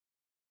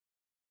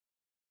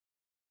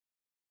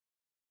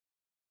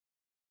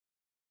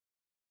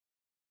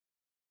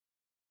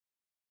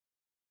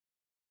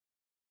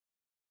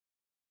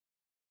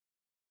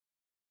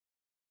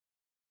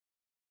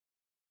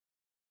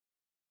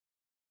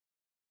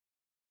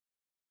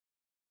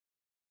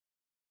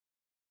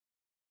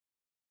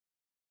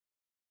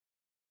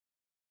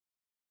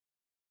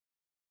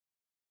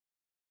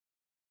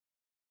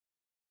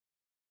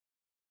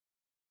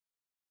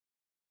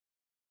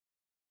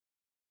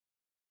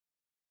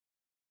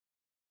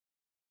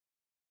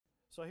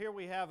So here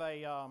we have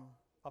a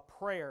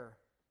prayer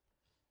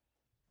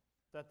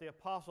that the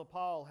Apostle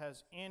Paul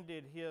has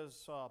ended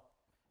his,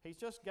 he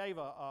just gave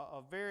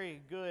a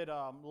very good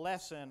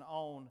lesson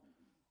on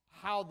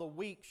how the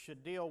weak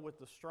should deal with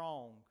the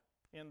strong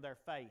in their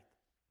faith,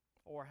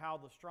 or how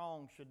the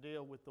strong should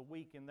deal with the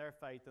weak in their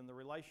faith and the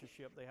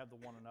relationship they have to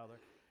one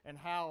another, and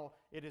how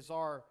it is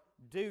our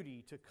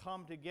duty to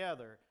come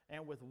together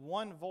and with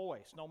one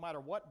voice, no matter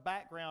what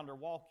background or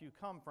walk you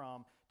come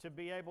from, to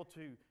be able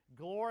to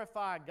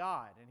glorify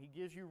God. And He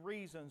gives you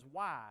reasons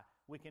why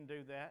we can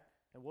do that,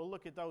 and we'll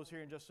look at those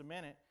here in just a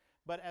minute.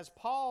 But as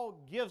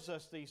Paul gives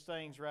us these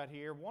things right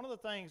here, one of the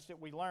things that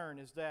we learn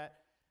is that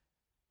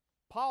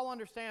Paul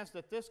understands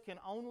that this can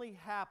only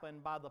happen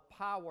by the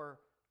power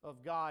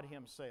of God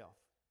Himself.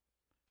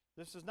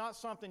 This is not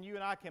something you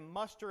and I can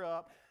muster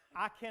up.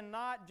 I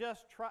cannot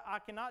just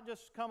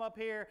come up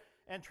here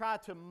and try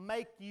to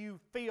make you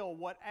feel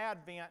what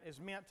Advent is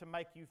meant to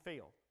make you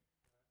feel.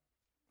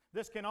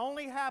 This can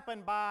only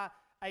happen by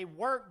a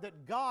work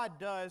that God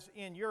does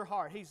in your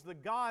heart. He's the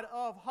God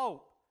of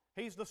hope.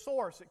 He's the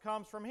source. It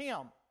comes from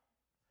Him.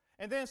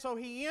 And then so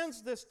he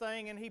ends this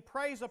thing and he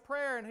prays a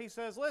prayer and he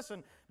says,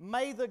 listen,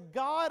 may the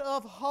God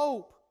of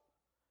hope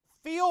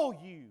fill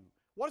you.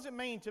 What does it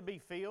mean to be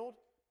filled?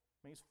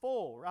 It means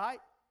full, right?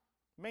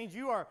 It means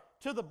you are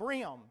to the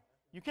brim.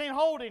 You can't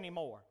hold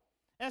anymore.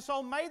 And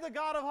so may the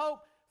God of hope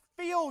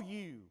fill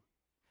you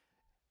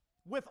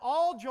with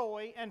all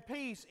joy and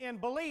peace in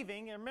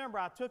believing. And remember,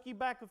 I took you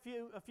back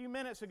a few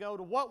minutes ago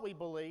to what we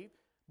believe.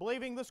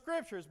 Believing the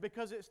Scriptures,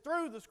 because it's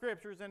through the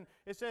Scriptures, and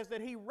it says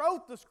that He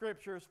wrote the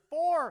Scriptures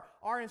for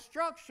our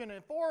instruction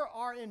and for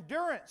our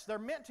endurance. They're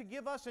meant to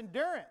give us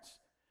endurance.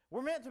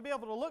 We're meant to be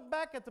able to look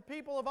back at the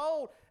people of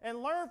old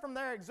and learn from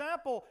their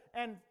example,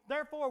 and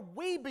therefore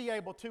we be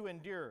able to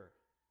endure.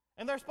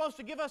 And they're supposed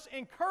to give us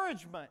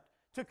encouragement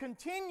to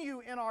continue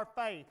in our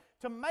faith,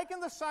 to making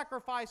the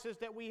sacrifices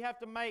that we have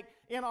to make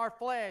in our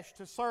flesh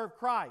to serve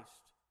Christ,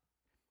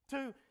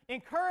 to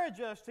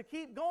encourage us to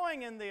keep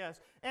going in this.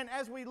 And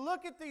as we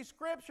look at these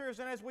Scriptures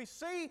and as we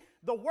see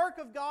the work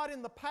of God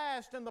in the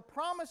past and the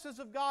promises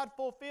of God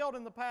fulfilled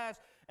in the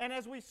past, and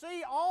as we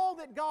see all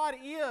that God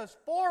is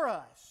for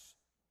us,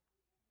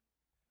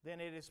 then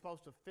it is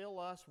supposed to fill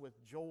us with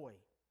joy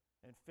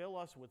and fill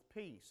us with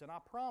peace. And I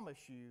promise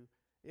you,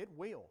 it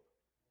will.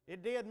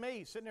 It did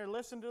me, sitting there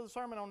listening to the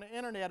sermon on the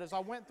internet as I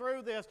went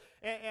through this,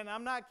 and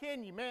I'm not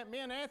kidding you, me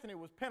and Anthony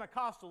was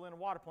Pentecostal in a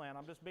water plant.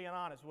 I'm just being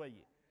honest with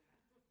you.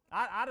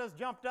 I just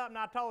jumped up and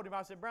I told him,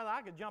 I said, brother,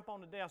 I could jump on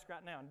the desk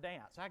right now and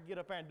dance. I could get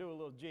up there and do a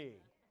little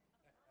jig.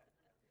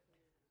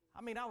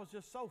 I mean, I was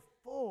just so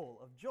full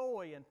of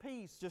joy and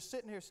peace just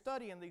sitting here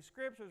studying these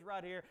Scriptures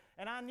right here,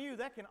 and I knew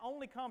that can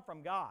only come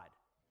from God.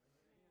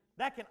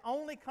 That can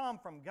only come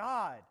from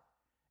God.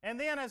 And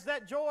then as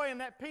that joy and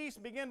that peace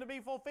began to be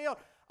fulfilled,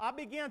 I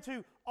began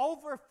to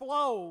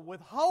overflow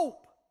with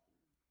hope.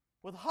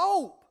 With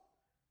hope.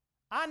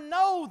 I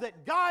know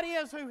that God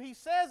is who He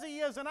says He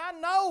is, and I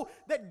know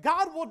that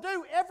God will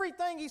do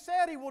everything He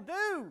said He will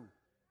do.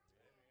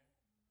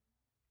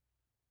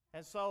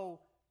 And so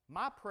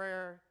my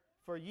prayer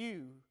for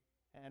you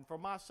and for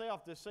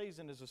myself this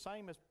season is the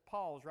same as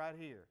Paul's right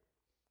here.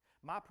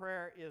 My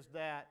prayer is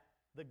that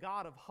the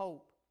God of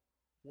hope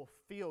will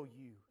fill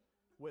you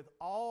with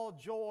all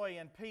joy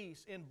and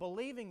peace in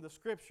believing the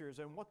Scriptures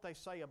and what they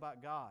say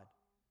about God.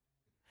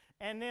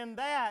 And in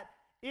that,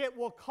 it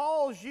will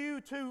cause you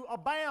to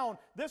abound.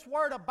 This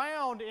word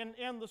abound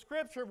in the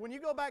Scripture, when you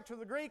go back to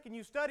the Greek and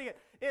you study it,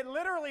 it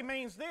literally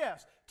means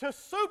this, to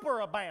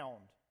superabound.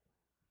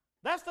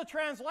 That's the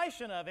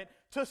translation of it,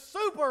 to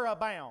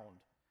superabound.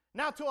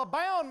 Now, to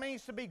abound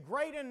means to be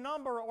great in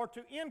number or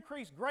to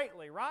increase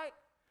greatly, right?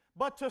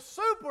 But to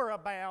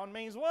superabound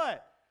means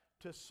what?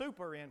 To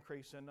super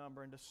increase in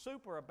number and to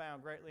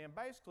superabound greatly. And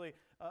basically,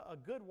 a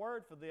good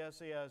word for this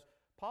is,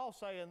 Paul's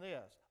saying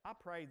this, I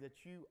pray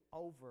that you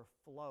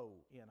overflow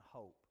in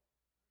hope.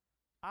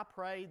 I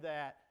pray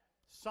that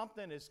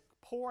something is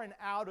pouring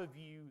out of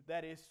you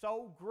that is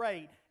so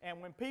great,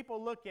 and when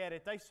people look at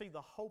it, they see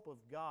the hope of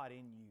God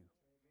in you.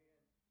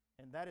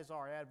 And that is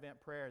our Advent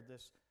prayer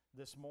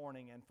this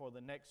morning and for the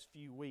next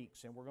few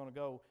weeks, and we're going to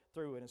go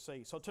through it and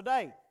see. So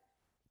today,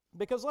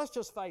 because let's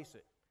just face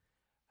it,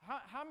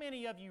 how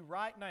many of you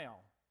right now,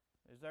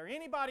 is there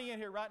anybody in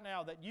here right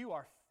now that you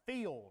are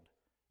filled,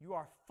 you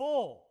are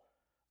full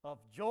of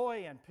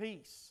joy and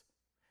peace,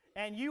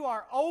 and you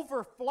are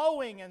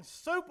overflowing and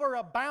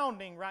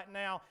superabounding right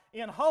now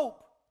in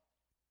hope?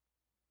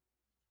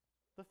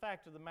 The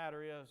fact of the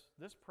matter is,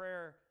 this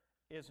prayer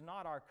is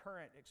not our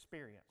current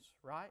experience,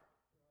 right?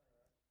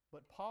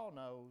 But Paul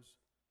knows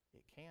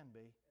it can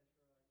be.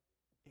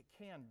 It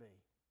can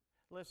be.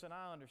 Listen,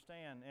 I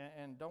understand,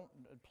 and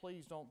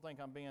please don't think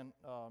I'm being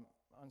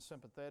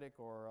unsympathetic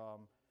or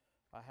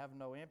I have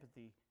no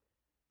empathy.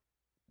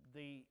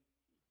 The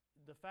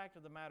fact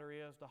of the matter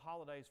is, the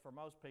holidays for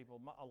most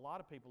people, a lot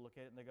of people look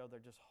at it and they go, they're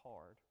just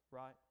hard,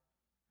 right?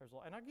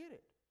 And I get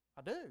it.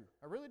 I do.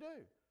 I really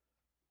do.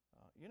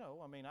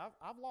 I mean,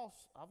 I've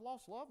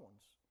lost loved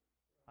ones.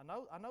 I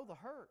know the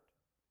hurt.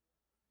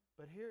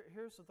 But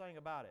here's the thing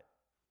about it.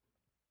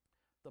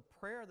 The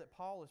prayer that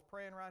Paul is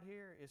praying right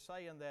here is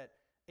saying that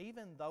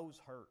even those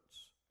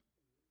hurts,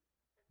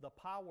 the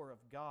power of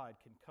God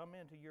can come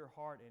into your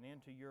heart and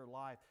into your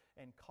life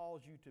and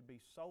cause you to be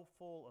so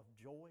full of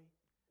joy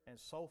and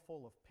so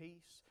full of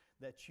peace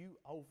that you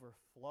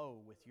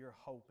overflow with your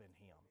hope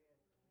in Him.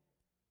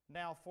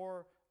 Now,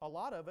 for a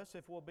lot of us,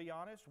 if we'll be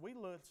honest, we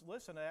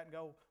listen to that and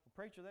go, well,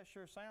 preacher, that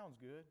sure sounds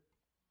good.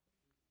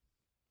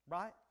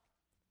 Right?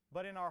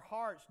 But in our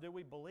hearts, do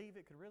we believe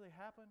it could really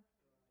happen?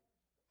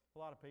 A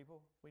lot of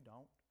people, we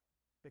don't.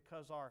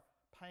 Because our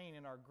pain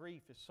and our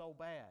grief is so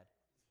bad.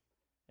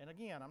 And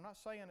again, I'm not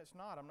saying it's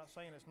not. I'm not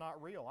saying it's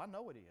not real. I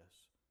know it is.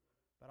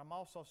 But I'm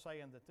also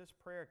saying that this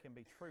prayer can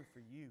be true for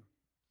you.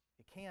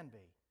 It can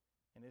be.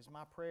 And it's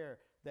my prayer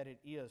that it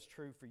is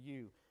true for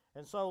you.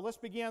 And so let's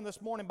begin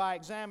this morning by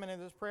examining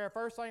this prayer.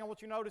 First thing I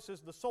want you to notice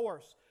is the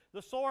source.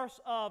 The source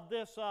of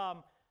this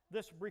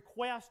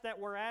request that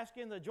we're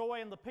asking, the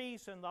joy and the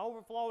peace and the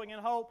overflowing in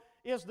hope,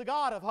 is the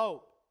God of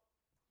hope.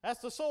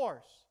 That's the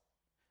source.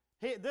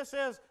 This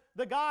is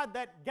the God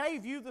that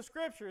gave you the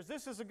Scriptures.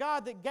 This is a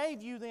God that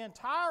gave you the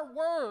entire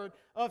Word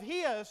of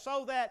His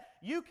so that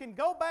you can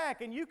go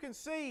back and you can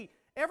see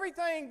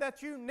everything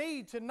that you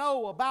need to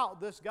know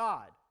about this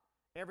God.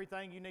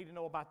 Everything you need to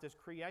know about this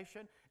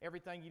creation.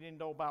 Everything you need to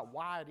know about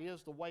why it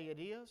is the way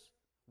it is.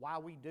 Why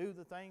we do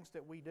the things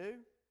that we do.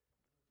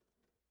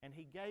 And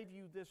He gave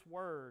you this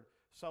Word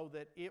so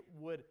that it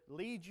would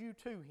lead you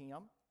to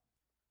Him.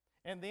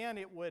 And then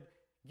it would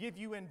give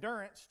you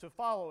endurance to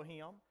follow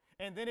Him.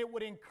 And then it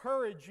would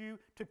encourage you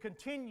to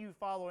continue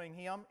following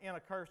Him in a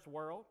cursed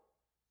world.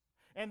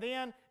 And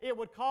then it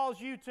would cause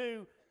you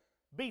to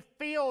be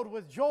filled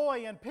with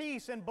joy and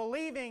peace and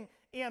believing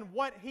in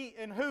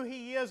who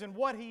He is and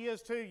what He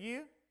is to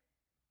you.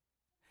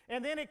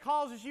 And then it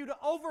causes you to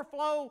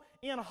overflow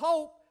in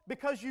hope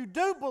because you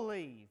do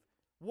believe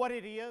what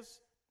it is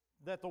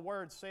that the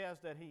Word says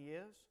that He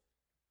is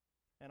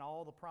and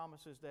all the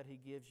promises that He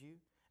gives you.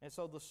 And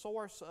so the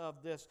source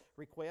of this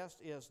request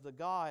is the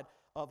God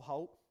of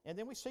hope. And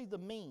then we see the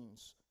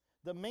means.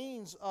 The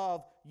means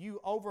of you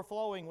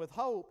overflowing with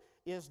hope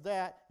is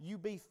that you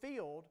be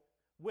filled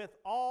with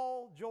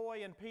all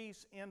joy and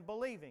peace in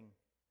believing.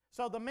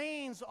 So the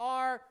means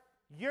are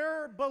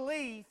your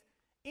belief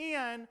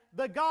in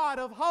the God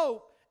of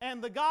hope.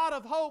 And the God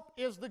of hope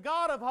is the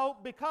God of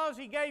hope because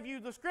He gave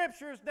you the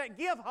Scriptures that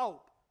give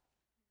hope.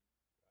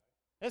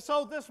 And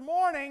so this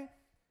morning,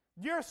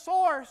 your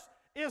source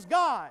is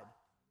God.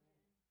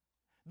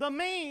 The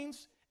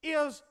means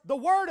is the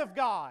Word of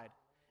God.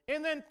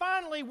 And then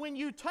finally, when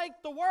you take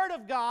the Word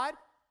of God,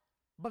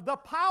 but the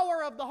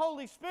power of the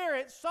Holy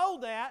Spirit, so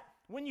that,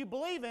 when you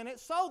believe in it,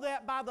 so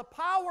that by the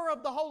power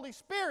of the Holy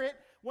Spirit,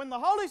 when the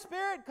Holy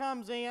Spirit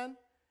comes in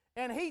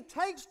and He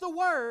takes the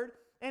Word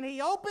and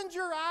He opens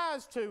your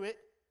eyes to it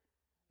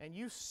and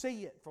you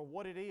see it for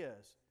what it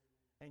is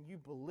and you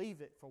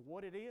believe it for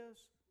what it is,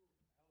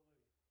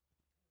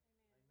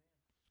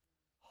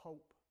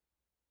 hope.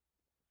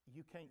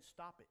 You can't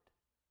stop it.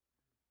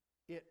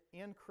 It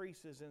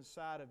increases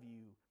inside of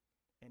you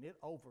and it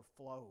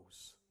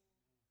overflows.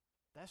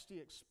 That's the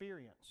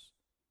experience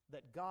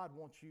that God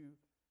wants you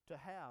to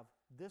have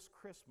this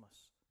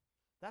Christmas.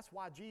 That's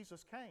why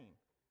Jesus came.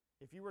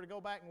 If you were to go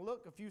back and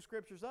look a few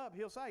scriptures up,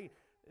 He'll say,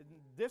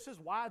 this is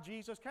why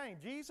Jesus came.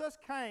 Jesus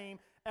came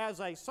as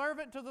a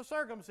servant to the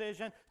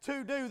circumcision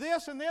to do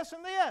this and this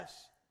and this.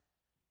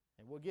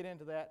 And we'll get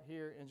into that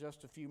here in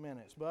just a few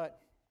minutes. But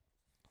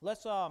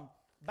let's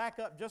back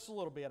up just a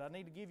little bit. I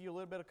need to give you a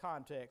little bit of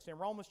context. In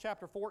Romans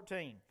chapter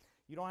 14,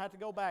 you don't have to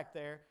go back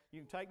there. You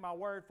can take my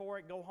word for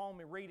it, go home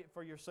and read it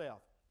for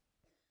yourself.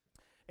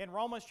 In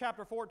Romans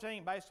chapter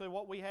 14, basically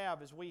what we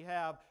have is we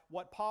have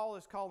what Paul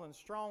is calling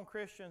strong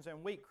Christians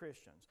and weak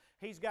Christians.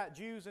 He's got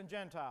Jews and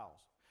Gentiles.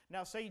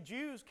 Now see,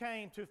 Jews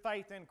came to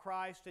faith in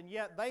Christ, and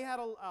yet they had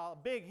a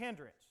big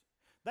hindrance.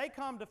 They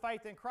come to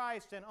faith in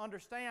Christ and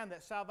understand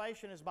that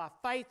salvation is by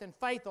faith and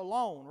faith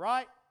alone,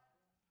 right?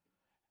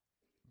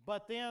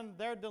 But then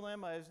their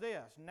dilemma is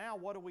this. Now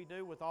what do we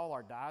do with all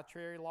our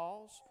dietary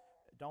laws?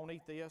 Don't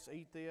eat this,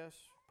 eat this.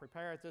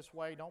 Prepare it this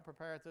way, don't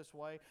prepare it this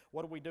way.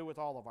 What do we do with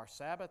all of our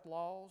Sabbath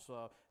laws?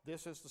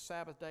 This is the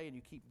Sabbath day and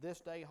you keep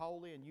this day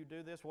holy and you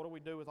do this. What do we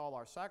do with all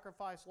our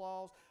sacrifice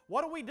laws?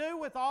 What do we do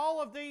with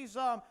all of these,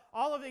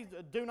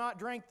 do not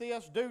drink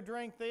this, do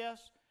drink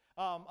this,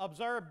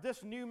 observe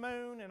this new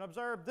moon and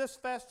observe this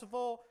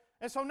festival.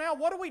 And so now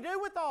what do we do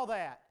with all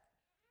that?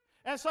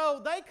 And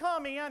so they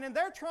come in and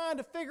they're trying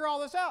to figure all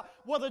this out.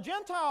 Well, the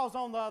Gentiles,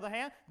 on the other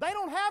hand, they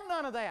don't have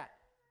none of that.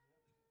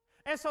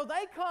 And so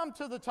they come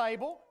to the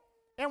table,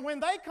 and when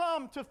they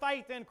come to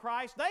faith in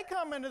Christ, they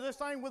come into this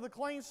thing with a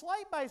clean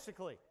slate,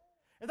 basically.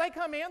 And they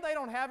come in, they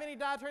don't have any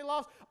dietary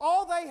laws.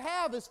 All they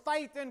have is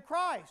faith in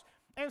Christ.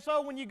 And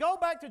so when you go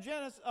back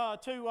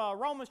to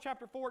Romans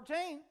chapter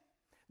 14,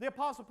 the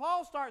Apostle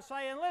Paul starts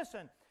saying,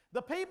 listen,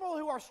 the people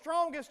who are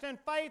strongest in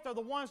faith are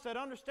the ones that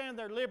understand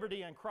their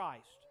liberty in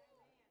Christ.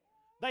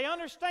 They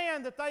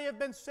understand that they have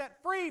been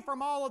set free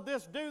from all of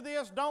this, do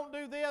this, don't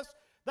do this.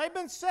 They've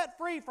been set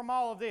free from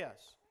all of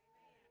this.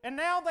 And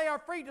now they are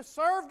free to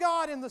serve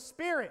God in the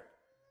Spirit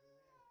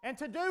and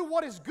to do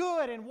what is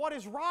good and what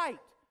is right.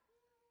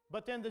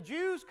 But then the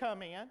Jews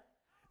come in,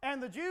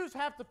 and the Jews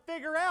have to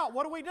figure out,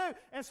 what do we do?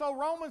 And so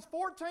Romans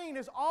 14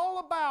 is all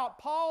about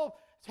Paul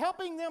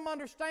helping them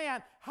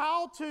understand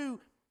how to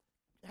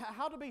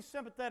be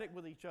sympathetic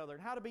with each other,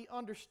 and how to be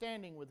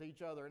understanding with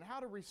each other, and how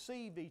to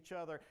receive each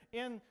other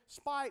in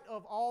spite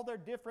of all their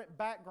different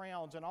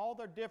backgrounds and all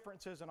their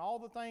differences and all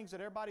the things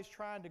that everybody's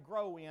trying to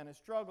grow in and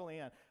struggle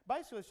in.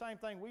 Basically the same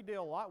thing we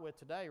deal a lot with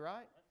today,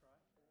 right?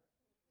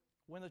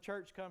 When the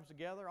church comes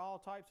together, all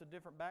types of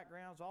different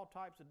backgrounds, all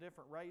types of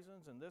different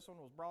raisins, and this one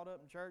was brought up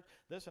in church,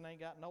 this one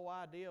ain't got no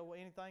idea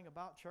anything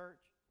about church.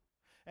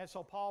 And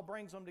so Paul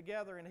brings them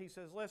together and he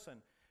says, listen,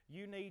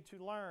 you need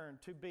to learn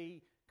to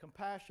be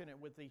compassionate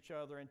with each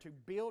other and to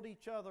build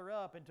each other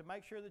up and to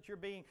make sure that you're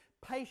being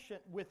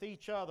patient with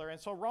each other. And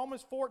so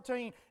Romans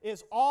 14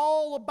 is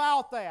all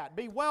about that.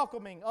 Be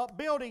welcoming,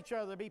 upbuild each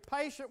other, be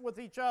patient with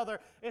each other,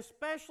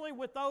 especially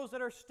with those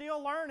that are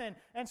still learning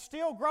and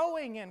still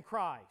growing in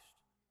Christ.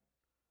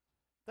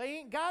 They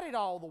ain't got it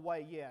all the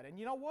way yet. And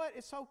you know what?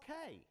 It's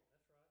okay.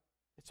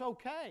 It's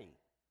okay.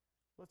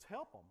 Let's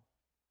help them.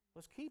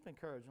 Let's keep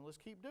encouraging. Let's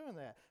keep doing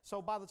that.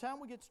 So by the time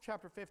we get to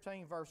chapter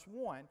 15, verse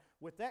 1,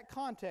 with that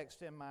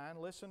context in mind,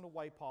 listen to the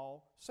way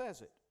Paul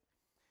says it.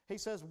 He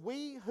says,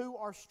 we who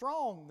are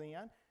strong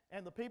then,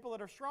 and the people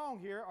that are strong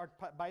here are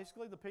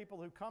basically the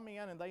people who come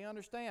in and they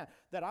understand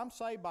that I'm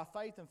saved by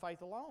faith and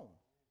faith alone.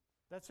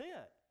 That's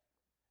it.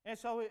 And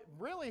so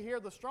really here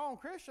the strong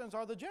Christians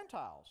are the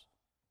Gentiles.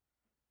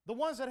 The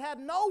ones that had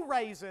no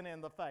raising in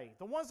the faith,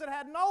 the ones that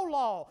had no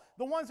law,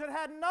 the ones that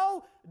had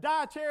no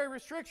dietary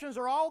restrictions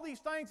or all these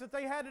things that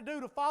they had to do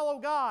to follow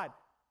God.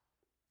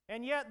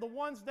 And yet the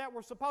ones that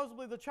were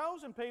supposedly the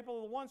chosen people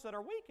are the ones that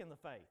are weak in the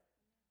faith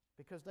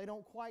because they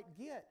don't quite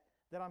get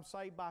that I'm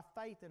saved by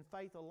faith and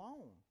faith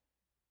alone.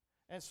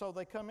 And so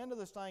they come into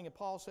this thing, and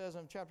Paul says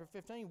in chapter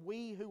 15,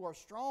 we who are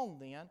strong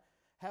then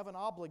have an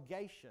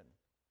obligation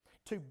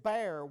to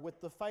bear with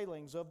the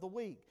failings of the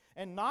weak,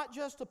 and not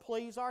just to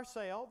please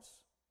ourselves,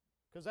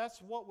 because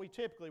that's what we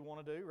typically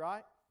want to do,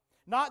 right?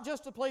 Not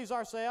just to please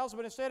ourselves,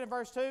 but instead in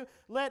verse 2,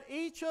 let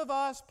each of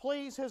us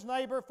please his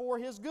neighbor for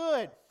his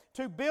good,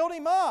 to build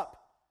him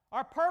up.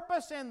 Our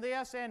purpose in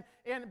this and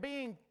in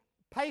being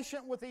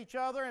patient with each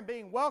other and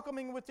being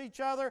welcoming with each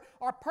other,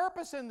 our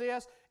purpose in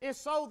this is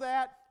so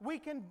that we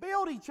can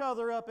build each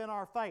other up in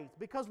our faith,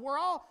 because we're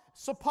all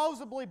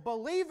supposedly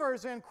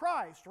believers in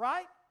Christ,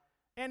 right?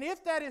 And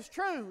if that is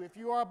true, if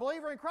you are a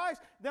believer in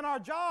Christ, then our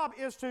job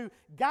is to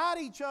guide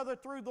each other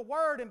through the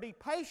Word and be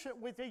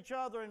patient with each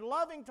other and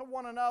loving to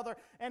one another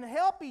and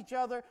help each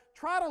other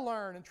try to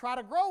learn and try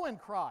to grow in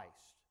Christ.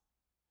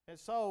 And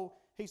so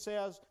he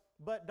says,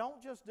 but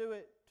don't just do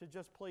it to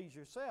just please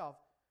yourself.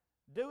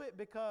 Do it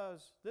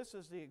because this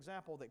is the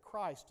example that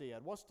Christ did.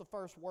 What's the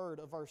first word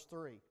of verse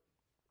 3?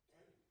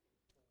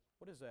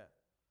 What is that?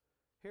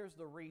 Here's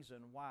the reason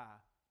why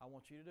I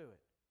want you to do it.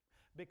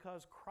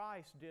 Because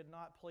Christ did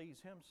not please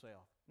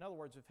himself. In other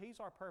words, if he's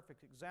our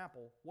perfect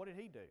example, what did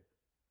he do?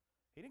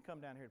 He didn't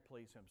come down here to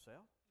please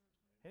himself.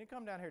 He didn't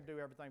come down here to do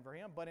everything for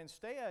him. But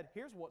instead,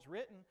 here's what's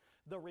written.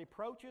 The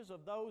reproaches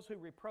of those who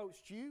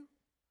reproached you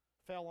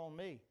fell on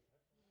me.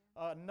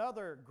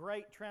 Another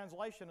great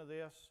translation of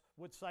this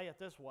would say it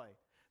this way.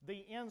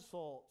 The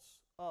insults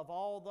of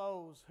all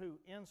those who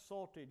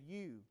insulted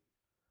you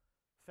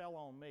fell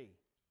on me.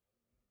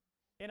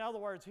 In other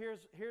words,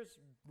 here's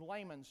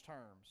layman's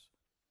terms.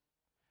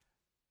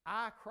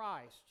 I,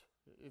 Christ,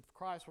 if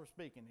Christ were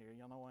speaking here,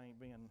 y'all know I ain't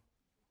being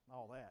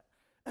all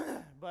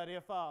that. But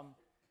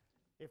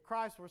if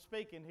Christ were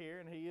speaking here,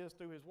 and he is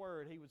through his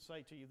word, he would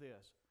say to you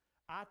this: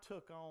 I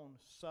took on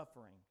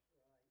suffering,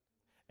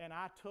 and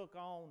I took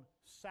on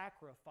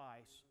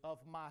sacrifice of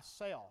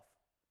myself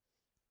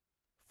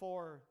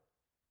for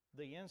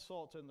the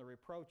insults and the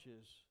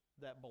reproaches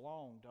that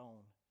belonged on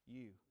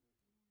you.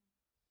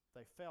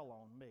 They fell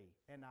on me,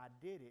 and I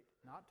did it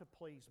not to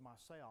please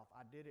myself.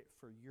 I did it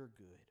for your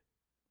good.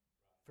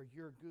 For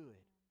your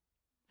good.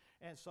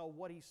 And so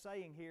what he's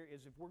saying here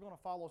is if we're going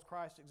to follow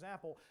Christ's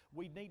example,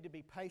 we need to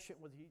be patient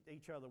with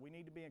each other. We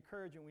need to be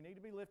encouraging. We need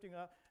to be lifting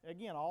up.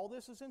 Again, all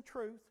this is in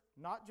truth,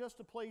 not just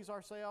to please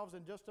ourselves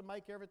and just to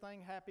make everything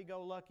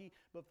happy-go-lucky,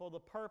 but for the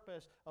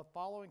purpose of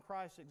following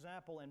Christ's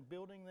example and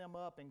building them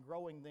up and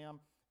growing them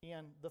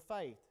in the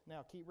faith.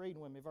 Now, keep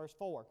reading with me, verse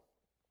 4.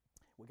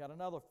 We got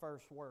another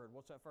first word.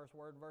 What's that first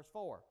word in verse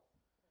 4?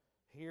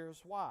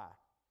 Here's why.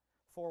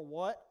 For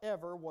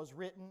whatever was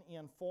written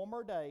in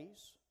former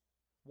days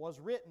was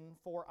written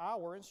for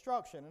our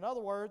instruction. In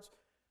other words,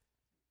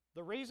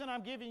 the reason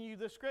I'm giving you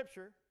this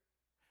scripture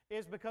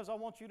is because I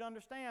want you to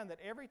understand that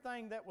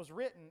everything that was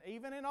written,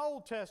 even in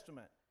Old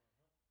Testament,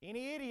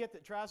 any idiot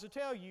that tries to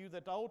tell you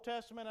that the Old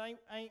Testament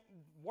ain't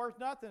worth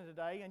nothing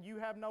today and you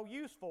have no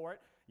use for it,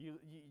 you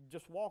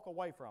just walk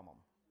away from them.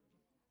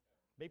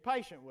 Be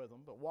patient with them,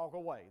 but walk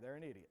away. They're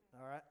an idiot,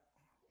 all right?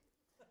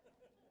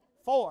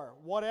 For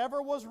whatever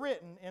was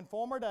written in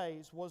former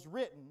days was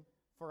written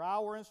for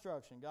our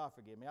instruction. God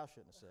forgive me, I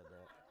shouldn't have said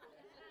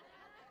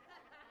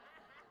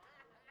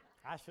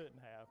I shouldn't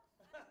have.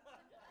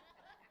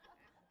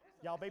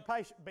 Y'all be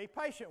patient. Be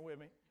patient with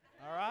me.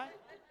 All right?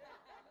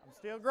 I'm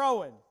still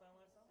growing.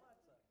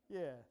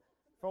 Yeah.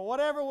 For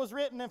whatever was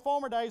written in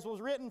former days was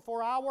written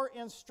for our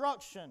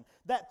instruction,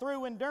 that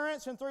through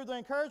endurance and through the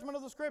encouragement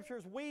of the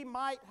Scriptures we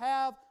might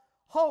have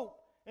hope.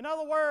 In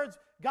other words,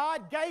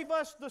 God gave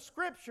us the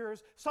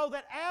Scriptures so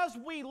that as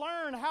we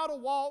learn how to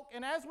walk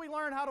and as we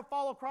learn how to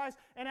follow Christ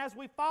and as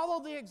we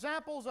follow the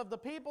examples of the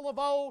people of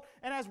old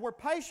and as we're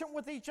patient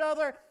with each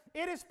other,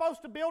 it is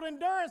supposed to build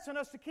endurance in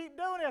us to keep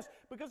doing this.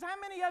 Because how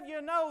many of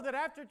you know that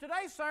after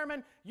today's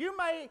sermon, you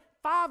may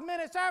 5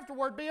 minutes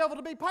afterward be able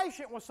to be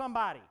patient with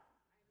somebody?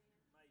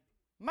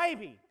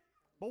 Maybe.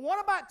 But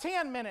what about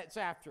 10 minutes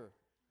after?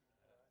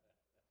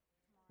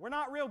 We're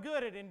not real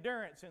good at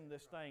endurance in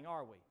this thing,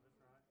 are we?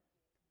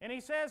 And he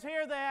says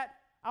here that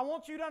I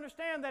want you to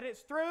understand that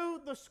it's through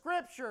the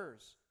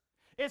Scriptures.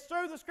 It's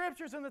through the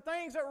Scriptures and the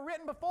things that were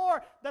written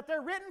before that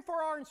they're written for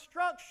our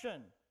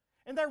instruction.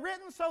 And they're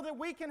written so that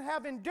we can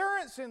have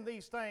endurance in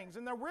these things.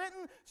 And they're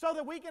written so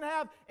that we can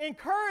have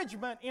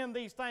encouragement in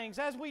these things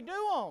as we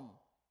do them.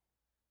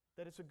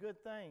 That it's a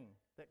good thing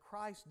that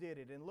Christ did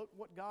it. And look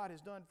what God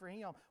has done for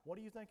Him. What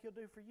do you think He'll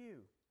do for you?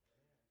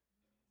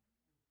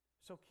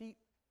 So keep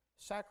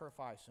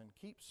sacrificing,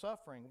 keep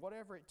suffering,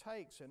 whatever it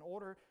takes in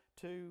order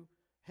to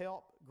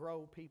help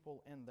grow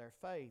people in their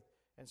faith.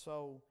 And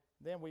so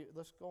then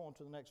let's go on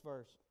to the next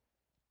verse.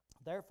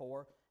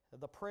 Therefore,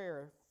 the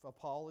prayer of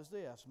Paul is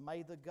this: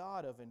 may the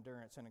God of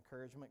endurance and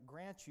encouragement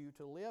grant you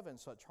to live in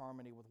such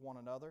harmony with one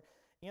another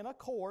in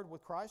accord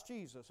with Christ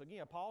Jesus.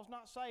 Again, Paul's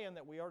not saying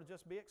that we are to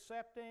just be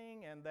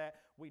accepting and that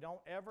we don't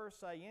ever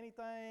say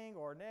anything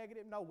or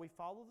negative. No, we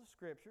follow the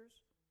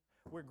Scriptures.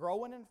 We're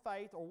growing in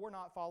faith or we're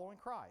not following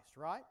Christ,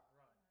 right?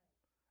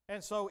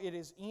 And so it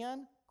is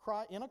in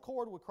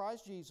accord with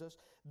Christ Jesus,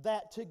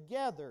 that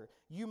together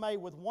you may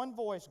with one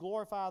voice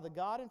glorify the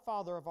God and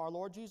Father of our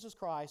Lord Jesus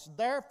Christ.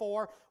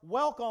 Therefore,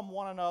 welcome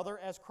one another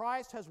as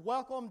Christ has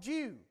welcomed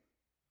you.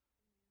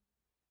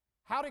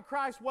 How did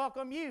Christ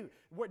welcome you?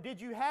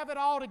 Did you have it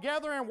all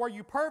together and were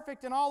you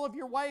perfect in all of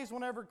your ways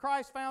whenever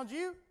Christ found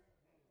you?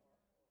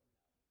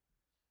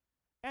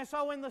 And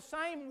so in the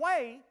same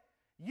way,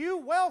 you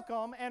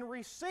welcome and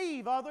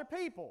receive other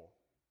people.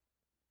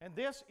 And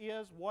this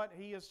is what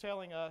he is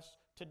telling us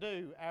to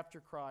do after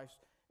Christ's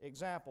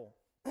example.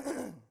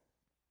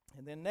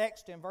 And then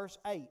next in verse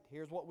 8,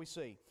 here's what we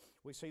see.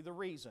 We see the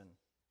reason.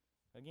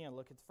 Again,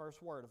 look at the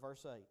first word of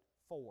verse 8,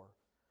 for.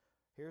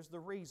 Here's the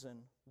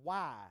reason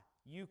why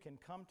you can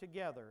come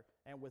together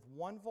and with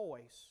one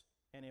voice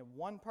and in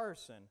one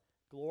person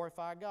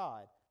glorify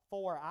God.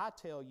 For I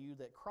tell you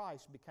that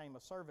Christ became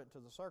a servant to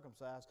the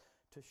circumcised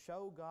to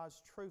show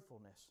God's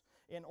truthfulness,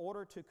 in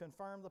order to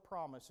confirm the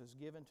promises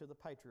given to the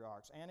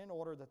patriarchs, and in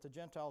order that the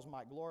Gentiles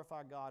might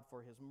glorify God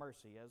for His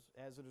mercy,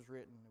 as it is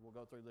written. We'll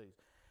go through these.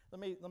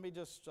 Let me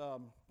just,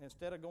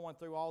 instead of going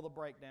through all the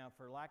breakdown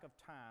for lack of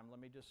time, let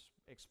me just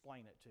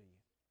explain it to you.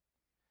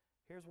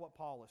 Here's what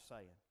Paul is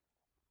saying.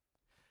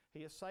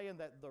 He is saying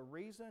that the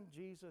reason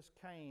Jesus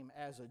came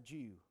as a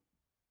Jew,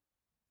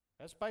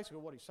 that's basically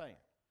what he's saying.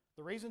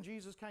 The reason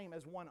Jesus came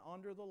as one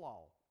under the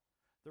law,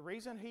 the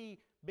reason He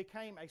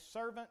became a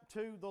servant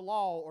to the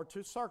law, or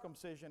to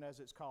circumcision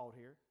as it's called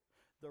here,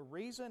 the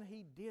reason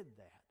He did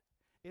that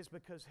is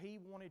because He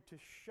wanted to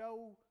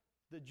show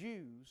the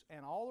Jews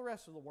and all the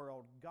rest of the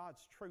world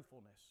God's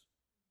truthfulness.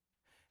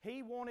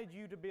 He wanted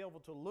you to be able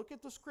to look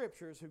at the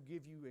Scriptures who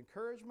give you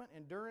encouragement,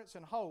 endurance,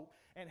 and hope,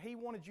 and He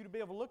wanted you to be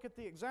able to look at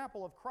the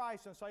example of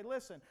Christ and say,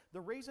 listen,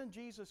 the reason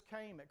Jesus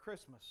came at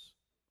Christmas,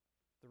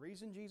 the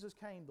reason Jesus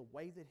came the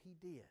way that He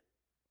did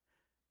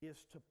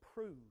is to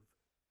prove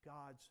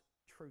God's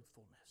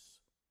truthfulness.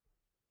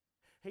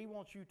 He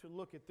wants you to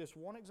look at this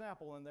one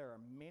example, and there are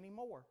many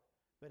more,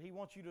 but He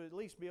wants you to at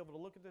least be able to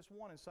look at this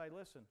one and say,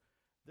 listen,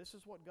 this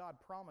is what God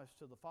promised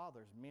to the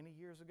fathers many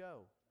years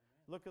ago.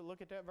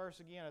 Look at that verse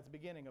again at the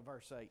beginning of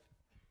verse 8.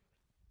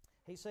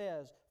 He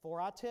says,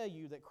 for I tell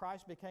you that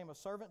Christ became a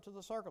servant to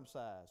the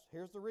circumcised.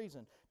 Here's the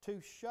reason: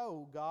 to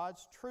show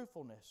God's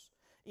truthfulness,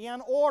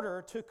 in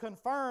order to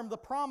confirm the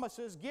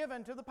promises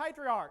given to the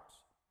patriarchs.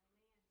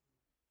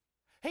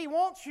 He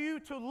wants you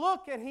to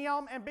look at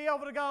Him and be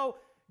able to go,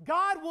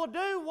 God will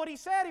do what He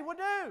said He would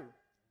do.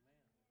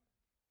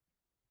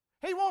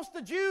 He wants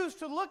the Jews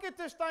to look at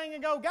this thing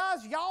and go,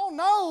 guys, y'all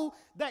know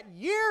that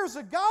years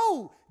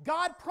ago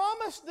God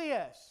promised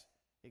this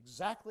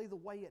exactly the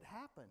way it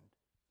happened.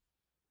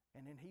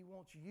 And then He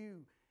wants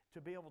you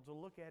to be able to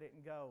look at it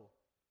and go,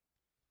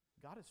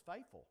 God is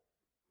faithful.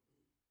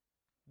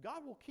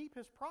 God will keep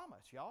His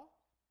promise, y'all.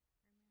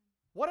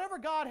 Whatever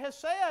God has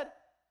said,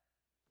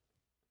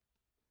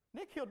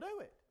 Nick, He'll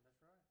do it.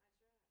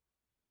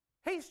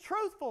 He's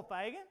truthful,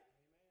 Fagan.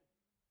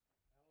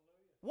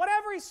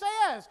 Whatever He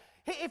says,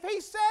 if He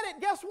said it,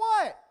 guess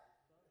what?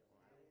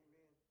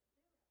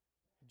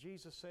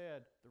 Jesus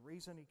said the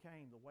reason He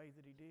came the way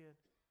that He did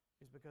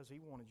is because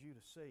He wanted you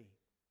to see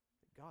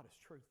that God is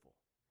truthful.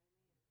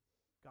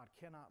 God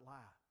cannot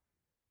lie.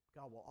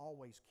 God will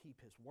always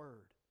keep His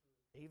word,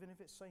 even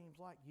if it seems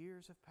like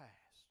years have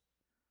passed.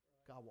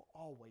 God will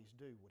always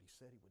do what He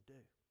said He would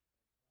do.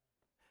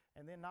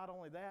 And then not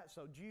only that,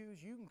 so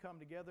Jews, you can come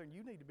together and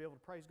you need to be able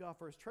to praise God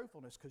for His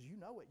truthfulness because you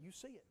know it, you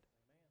see it.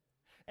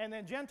 And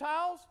then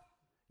Gentiles,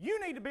 you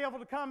need to be able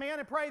to come in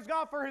and praise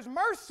God for His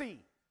mercy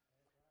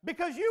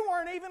because you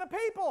weren't even a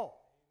people.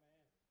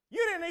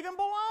 You didn't even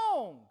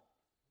belong.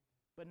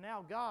 But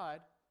now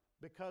God,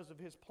 because of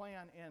His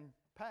plan in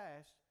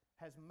past,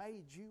 has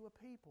made you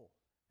a people.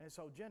 And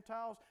so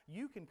Gentiles,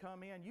 you can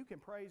come in, you can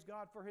praise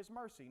God for His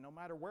mercy. No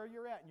matter where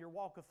you're at in your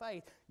walk of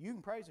faith, you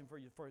can praise Him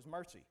for His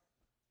mercy.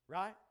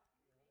 Right?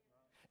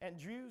 And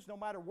Jews, no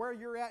matter where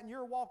you're at in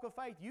your walk of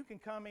faith, you can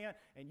come in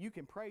and you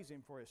can praise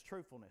Him for His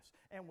truthfulness.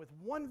 And with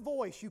one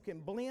voice, you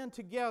can blend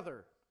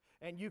together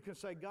and you can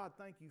say, God,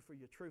 thank you for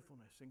your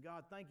truthfulness. And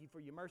God, thank you for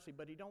your mercy.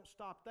 But He don't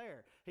stop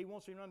there. He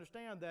wants you to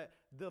understand that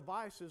the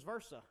vice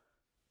versa.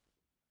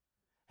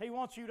 He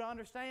wants you to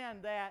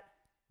understand that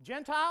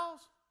Gentiles,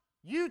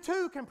 you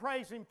too can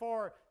praise Him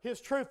for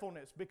His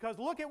truthfulness. Because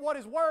look at what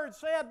His Word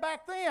said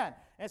back then.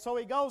 And so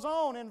He goes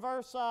on in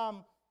verse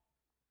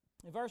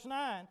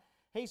 9.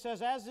 He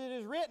says, as it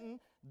is written,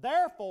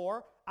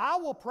 therefore I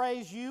will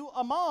praise you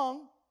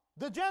among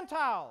the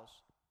Gentiles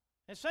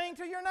and sing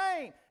to your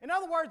name. In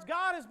other words,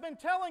 God has been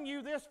telling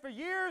you this for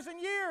years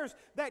and years,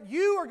 that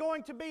you are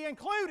going to be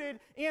included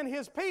in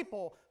His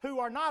people who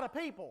are not a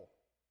people.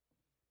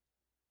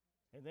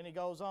 And then He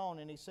goes on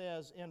and He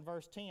says in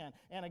verse 10,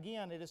 and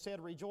again it is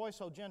said, rejoice,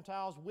 O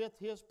Gentiles, with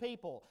His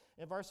people.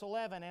 In verse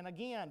 11, and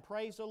again,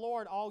 praise the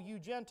Lord, all you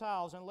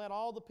Gentiles, and let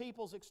all the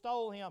peoples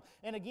extol Him.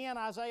 And again,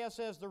 Isaiah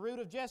says, the root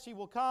of Jesse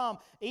will come,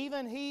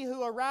 even He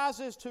who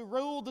arises to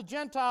rule the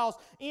Gentiles.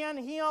 In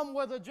Him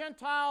will the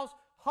Gentiles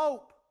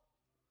hope.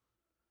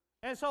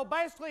 And so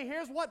basically,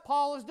 here's what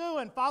Paul is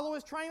doing. Follow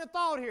his train of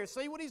thought here.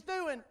 See what he's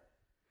doing?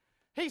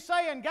 He's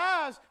saying,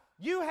 guys,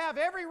 you have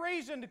every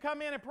reason to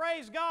come in and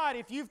praise God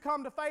if you've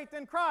come to faith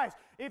in Christ.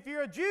 If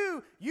you're a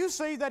Jew, you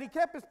see that He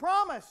kept His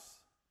promise.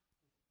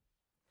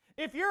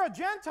 If you're a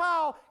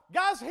Gentile,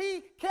 guys,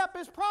 He kept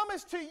His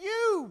promise to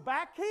you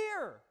back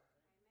here.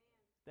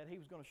 That He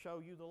was going to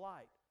show you the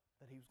light.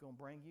 That He was going to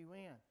bring you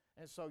in.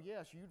 And so,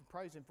 yes, you can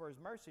praise Him for His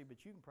mercy,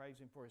 but you can praise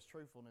Him for His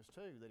truthfulness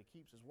too, that He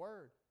keeps His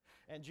word.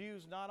 And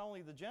Jews, not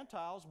only the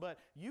Gentiles, but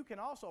you can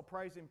also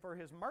praise Him for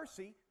His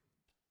mercy,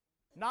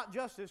 not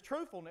just His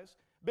truthfulness,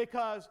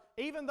 because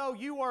even though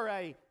you were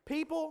a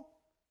people,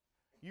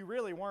 you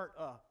really weren't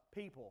a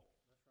people.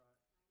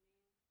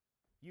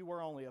 You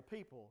were only a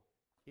people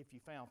if you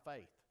found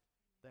faith.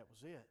 That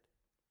was it.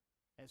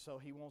 And so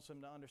He wants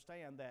them to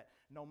understand that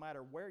no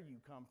matter where you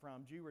come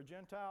from, Jew or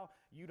Gentile,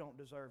 you don't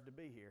deserve to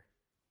be here.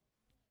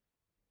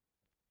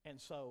 And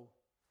so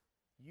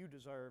you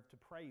deserve to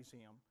praise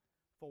Him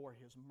for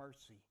His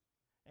mercy.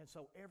 And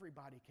so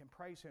everybody can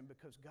praise Him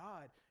because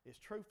God is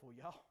truthful,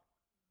 y'all.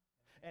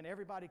 And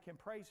everybody can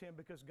praise Him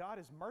because God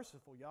is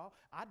merciful, y'all.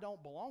 I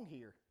don't belong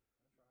here.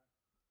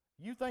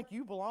 You think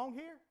you belong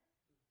here?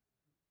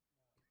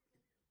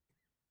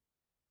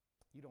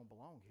 You don't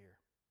belong here.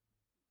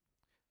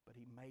 But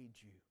He made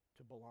you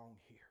to belong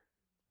here.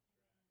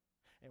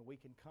 And we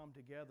can come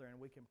together and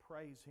we can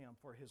praise Him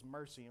for His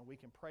mercy and we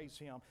can praise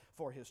Him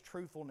for His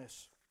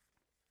truthfulness.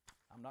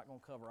 I'm not going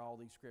to cover all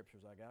these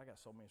scriptures I got. I got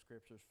so many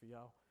scriptures for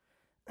y'all.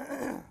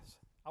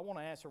 I want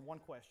to answer one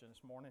question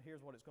this morning.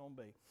 Here's what it's going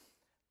to be.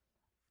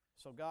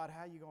 So God,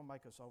 how are you going to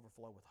make us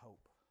overflow with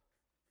hope?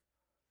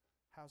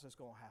 How's this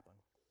going to happen?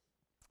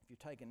 If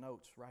you're taking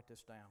notes, write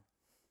this down.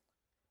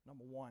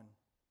 Number one,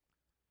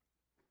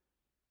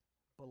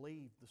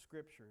 believe the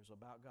scriptures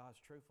about God's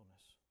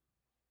truthfulness.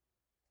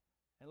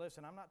 And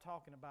listen, I'm not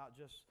talking about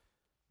just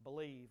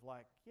believe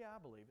like, yeah, I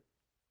believe it.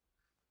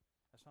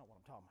 That's not what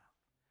I'm talking about.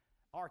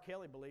 R.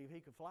 Kelly believed he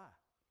could fly.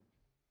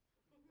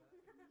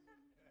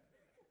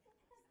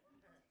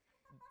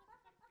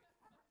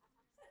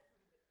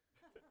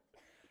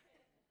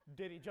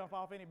 Did he jump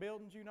off any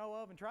buildings you know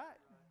of and try it?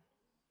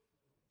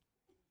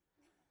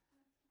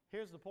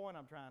 Here's the point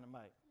I'm trying to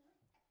make.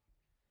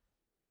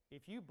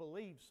 If you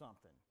believe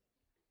something,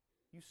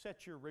 you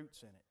set your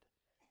roots in it.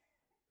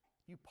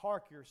 You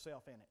park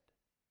yourself in it.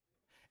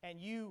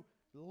 And you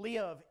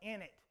live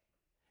in it.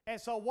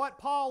 And so what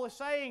Paul is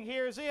saying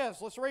here is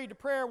this. Let's read the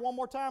prayer one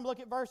more time. Look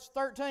at verse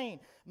 13.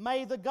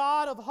 May the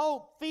God of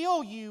hope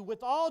fill you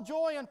with all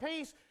joy and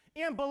peace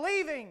in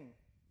believing.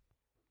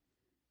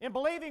 In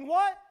believing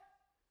what?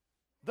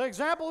 The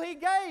example he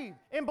gave.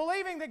 In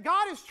believing that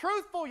God is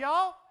truthful,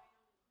 y'all.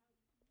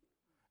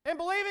 In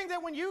believing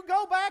that when you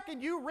go back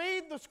and you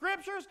read the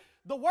Scriptures,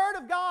 the Word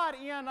of God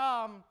in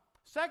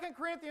 2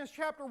 Corinthians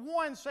chapter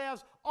 1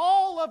 says,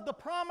 all of the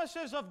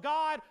promises of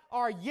God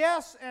are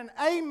yes and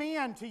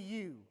amen to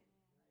you.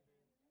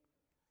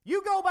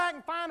 You go back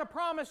and find a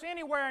promise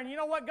anywhere, and you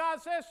know what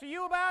God says to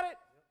you about it?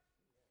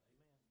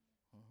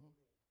 Mm-hmm.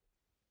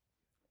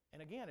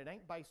 And again, it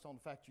ain't based on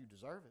the fact you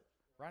deserve it.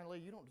 Ryan Lee,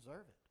 you don't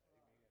deserve it.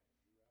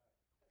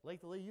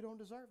 Letha Lee, you don't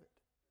deserve it.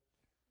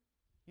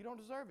 You don't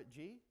deserve it,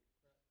 G.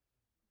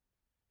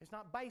 It's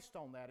not based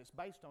on that. It's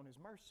based on His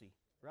mercy,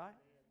 right?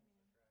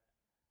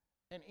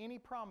 And any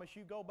promise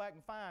you go back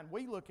and find,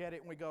 we look at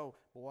it and we go,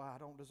 boy, I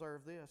don't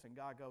deserve this. And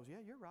God goes, yeah,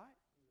 you're right.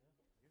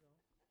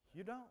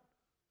 You don't.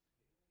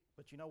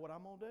 But you know what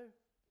I'm going to do?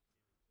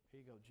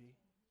 Here you go, G.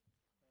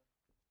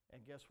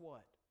 And guess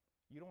what?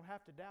 You don't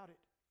have to doubt it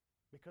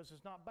because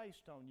it's not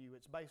based on you.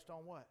 It's based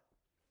on what?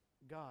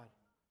 God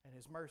and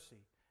His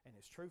mercy and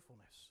His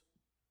truthfulness.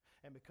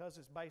 And because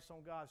it's based on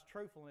God's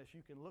truthfulness,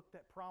 you can look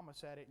that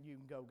promise at it and you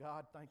can go,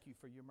 God, thank you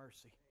for your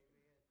mercy.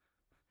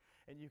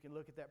 And you can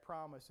look at that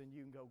promise and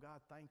you can go,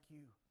 God, thank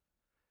you.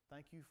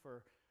 Thank you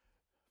for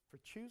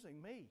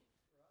choosing me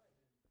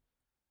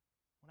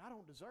when I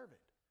don't deserve it.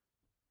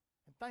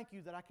 And thank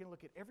you that I can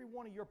look at every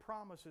one of your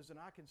promises and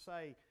I can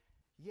say,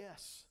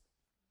 yes,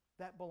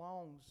 that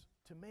belongs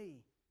to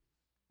me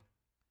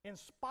in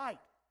spite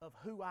of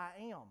who I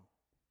am,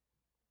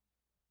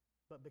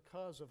 but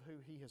because of who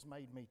He has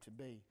made me to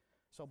be.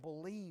 So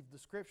believe the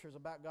Scriptures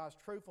about God's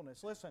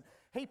truthfulness. Listen,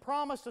 He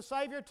promised a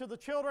Savior to the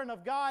children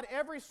of God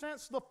ever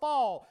since the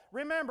fall.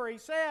 Remember, He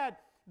said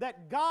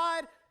that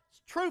God's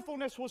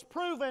truthfulness was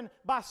proven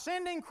by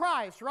sending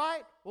Christ,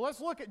 right? Well, let's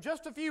look at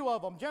just a few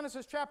of them.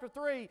 Genesis chapter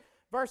 3,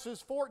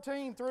 verses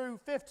 14 through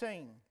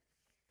 15.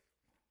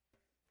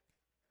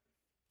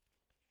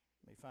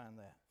 Let me find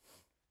that.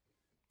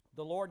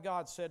 The Lord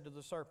God said to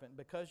the serpent,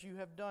 because you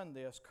have done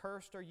this,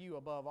 cursed are you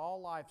above all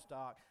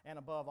livestock and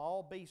above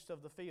all beasts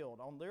of the field.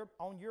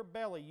 On your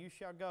belly you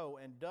shall go,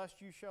 and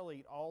dust you shall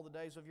eat all the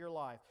days of your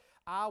life.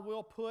 I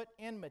will put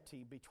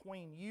enmity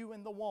between you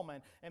and the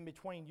woman, and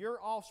between your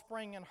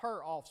offspring and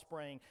her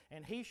offspring,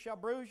 and he shall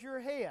bruise your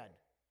head,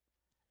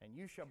 and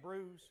you shall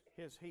bruise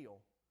his heel.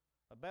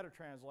 A better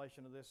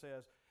translation of this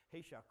says,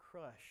 he shall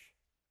crush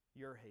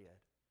your head,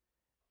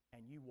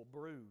 and you will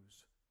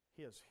bruise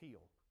his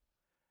heel.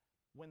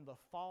 When the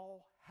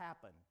fall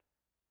happened,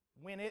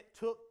 when it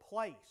took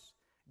place,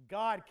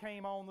 God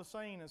came on the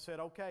scene and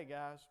said, okay,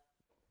 guys,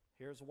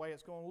 here's the way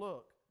it's going to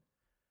look,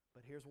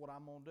 but here's what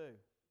I'm going to do.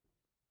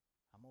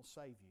 I'm going to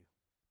save you.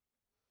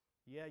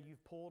 Yeah,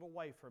 you've pulled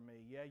away from me.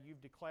 Yeah, you've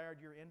declared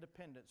your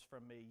independence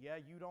from me. Yeah,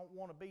 you don't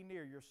want to be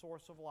near your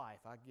source of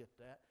life. I get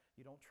that.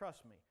 You don't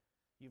trust me.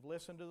 You've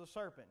listened to the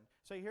serpent.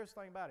 See, here's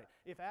the thing about it.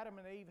 If Adam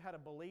and Eve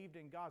had believed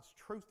in God's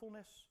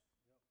truthfulness,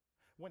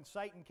 when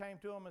Satan came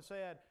to them and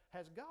said,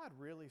 has God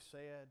really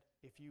said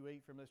if you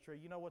eat from this tree?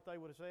 You know what they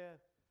would have said?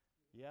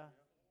 Yeah.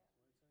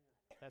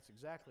 That's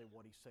exactly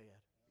what He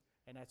said.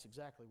 And that's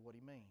exactly what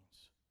He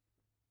means.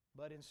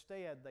 But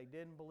instead, they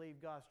didn't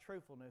believe God's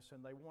truthfulness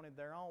and they wanted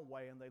their own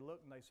way, and they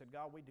looked and they said,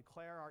 God, we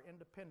declare our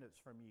independence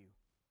from you.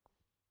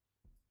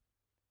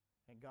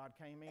 And God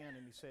came in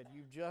and He said,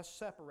 you've just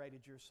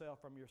separated yourself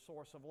from your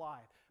source of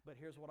life, but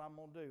here's what I'm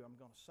going to do. I'm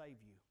going to save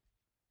you.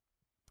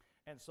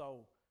 And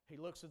so He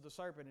looks at the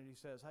serpent and He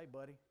says, hey,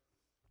 buddy,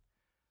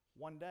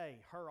 one day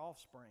her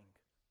offspring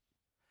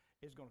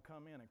is going to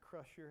come in and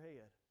crush your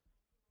head.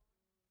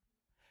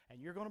 And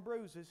you're going to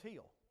bruise his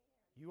heel.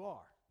 You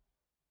are.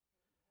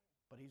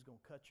 But he's going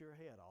to cut your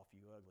head off,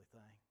 you ugly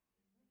thing.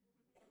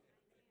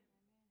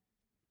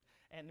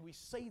 And we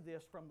see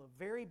this from the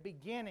very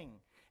beginning.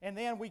 And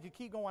then we could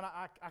keep going.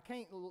 I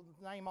can't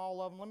name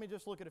all of them. Let me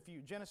just look at a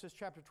few. Genesis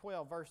chapter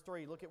 12, verse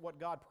 3. Look at what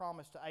God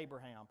promised to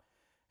Abraham.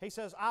 He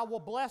says, I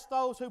will bless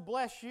those who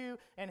bless you,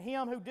 and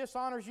him who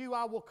dishonors you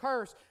I will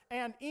curse.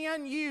 And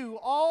in you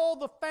all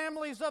the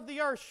families of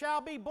the earth shall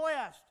be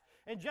blessed.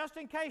 And just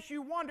in case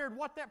you wondered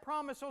what that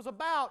promise was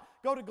about,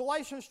 go to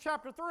Galatians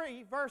chapter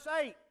 3, verse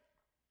 8.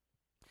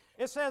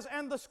 It says,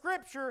 and the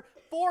Scripture,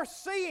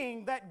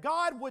 foreseeing that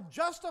God would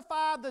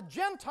justify the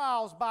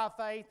Gentiles by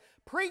faith,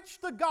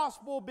 preached the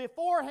gospel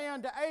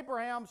beforehand to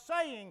Abraham,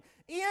 saying,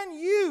 in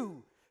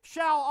you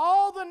shall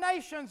all the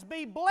nations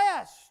be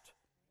blessed.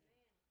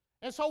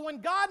 And so when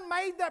God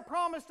made that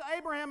promise to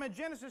Abraham in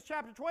Genesis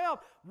chapter 12,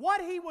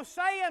 what He was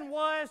saying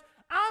was,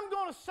 I'm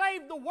going to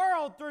save the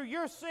world through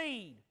your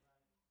seed.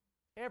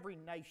 Every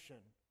nation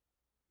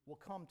will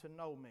come to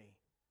know me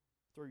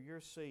through your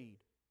seed.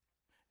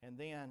 And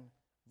then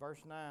verse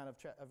 9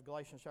 of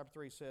Galatians chapter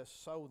 3 says,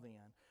 so then,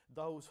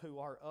 those who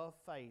are of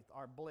faith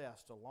are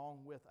blessed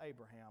along with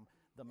Abraham,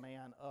 the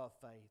man of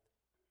faith.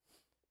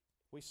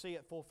 We see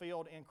it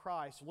fulfilled in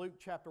Christ. Luke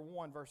chapter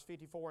 1, verse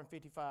 54 and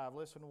 55.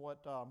 Listen to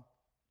what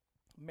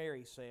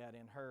Mary said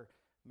in her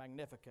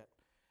Magnificat.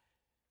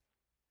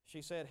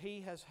 She said,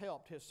 He has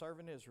helped His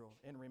servant Israel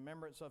in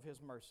remembrance of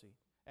His mercy,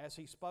 as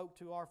He spoke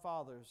to our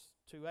fathers,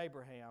 to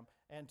Abraham,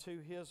 and to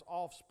his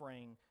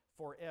offspring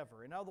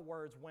forever. In other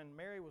words, when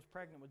Mary was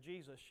pregnant with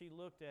Jesus, she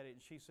looked at it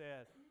and she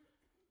said,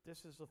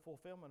 this is the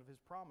fulfillment of His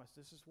promise.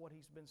 This is what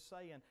He's been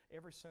saying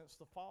ever since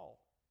the fall.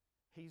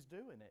 He's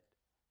doing it.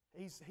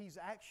 He's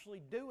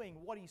actually doing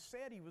what He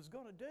said He was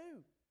going to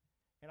do.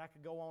 And I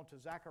could go on to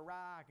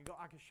Zechariah.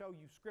 I could show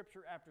you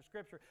Scripture after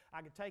Scripture.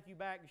 I could take you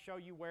back and show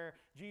you where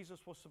Jesus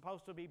was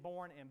supposed to be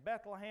born in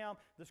Bethlehem.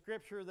 The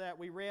Scripture that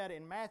we read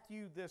in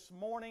Matthew this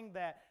morning,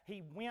 that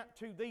He went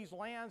to these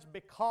lands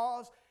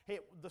because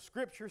the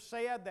Scripture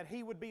said that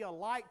He would be a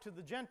light to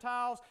the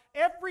Gentiles.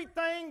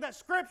 Everything that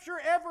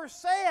Scripture ever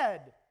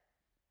said,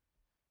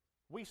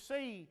 we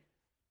see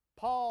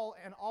Paul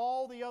and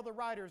all the other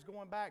writers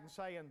going back and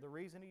saying, the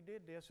reason he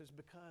did this is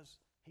because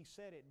he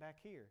said it back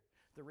here.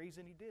 The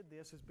reason he did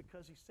this is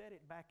because he said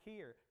it back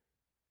here.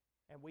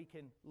 And we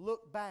can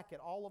look back at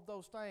all of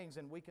those things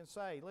and we can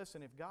say,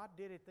 listen, if God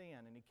did it then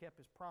and He kept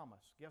His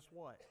promise, guess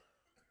what?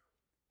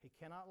 He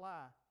cannot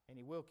lie and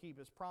He will keep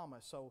His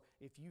promise. So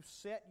if you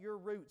set your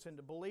roots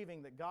into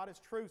believing that God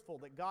is truthful,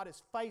 that God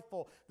is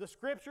faithful, the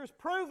Scriptures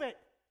prove it.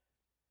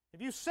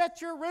 If you set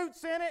your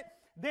roots in it,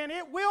 then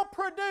it will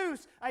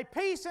produce a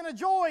peace and a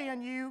joy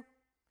in you,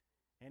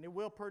 and it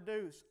will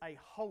produce a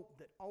hope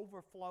that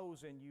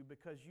overflows in you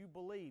because you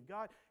believe.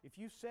 God, if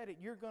you said it,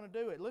 you're going to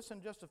do it. Listen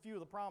to just a few of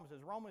the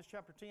promises. Romans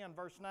chapter 10,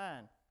 verse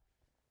 9.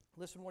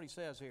 Listen to what he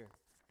says here.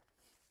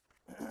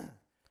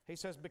 He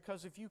says,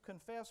 because if you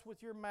confess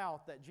with your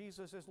mouth that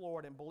Jesus is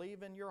Lord and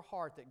believe in your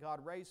heart that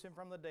God raised Him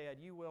from the dead,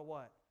 you will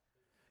what?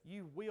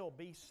 You will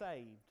be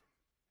saved.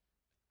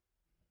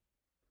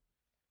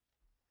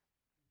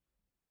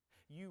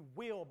 You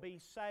will be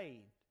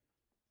saved.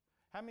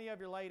 How many of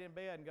you laid in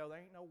bed and go, there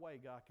ain't no way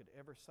God could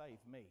ever save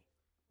me?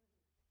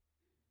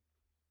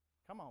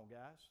 Come on,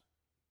 guys.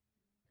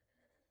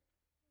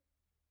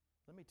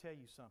 Let me tell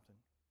you something.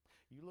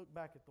 You look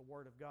back at the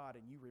Word of God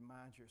and you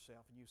remind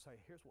yourself and you say,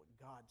 here's what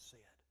God said.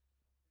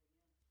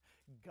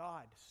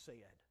 God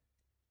said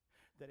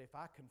that if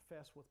I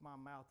confess with my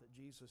mouth that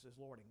Jesus is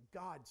Lord, and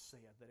God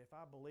said that if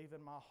I believe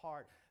in my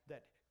heart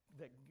that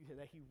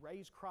He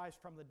raised Christ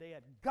from the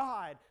dead,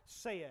 God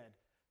said,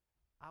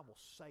 I will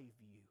save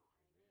you.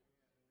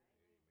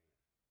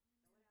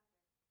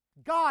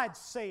 God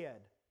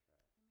said.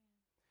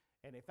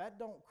 And if that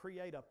don't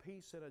create a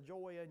peace and a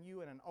joy in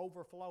you and an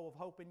overflow of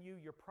hope in you,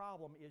 your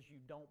problem is you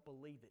don't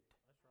believe it.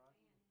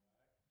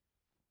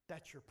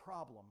 That's your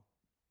problem.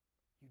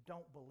 You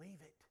don't believe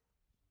it.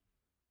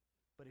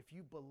 But if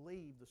you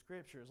believe the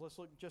Scriptures, let's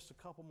look at just a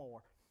couple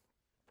more.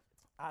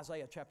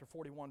 Isaiah chapter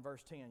 41,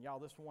 verse 10. Y'all,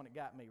 this is the one that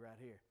got me right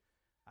here.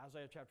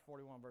 Isaiah chapter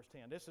 41, verse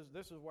 10. This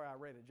is where I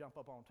ready to jump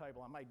up on the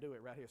table. I may do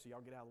it right here so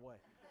y'all get out of the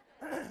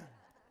way.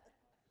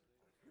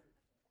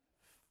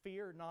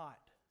 Fear not,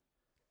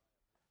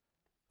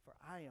 for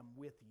I am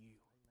with you.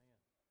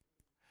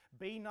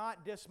 Be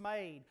not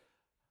dismayed.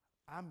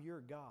 I'm your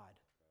God.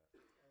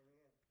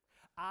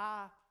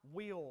 I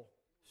will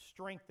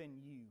strengthen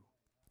you.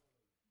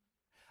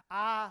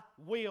 I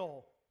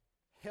will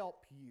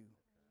help you.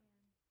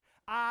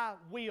 I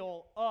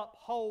will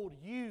uphold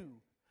you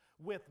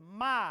with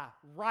my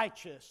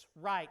righteous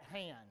right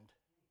hand.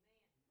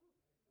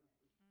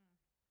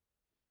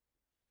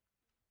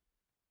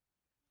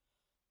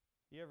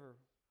 You ever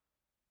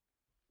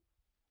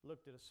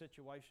looked at a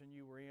situation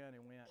you were in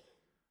and went,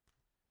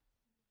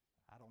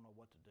 I don't know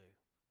what to do.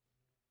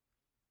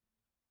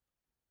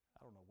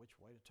 I don't know which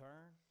way to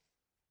turn.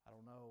 I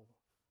don't know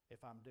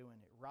if I'm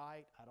doing it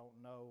right. I don't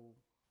know.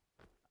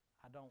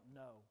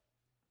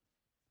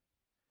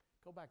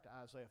 Go back to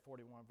Isaiah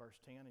 41 verse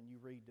 10 and you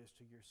read this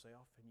to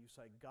yourself and you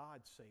say, God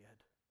said,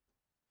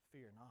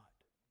 fear not.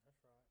 That's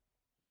right.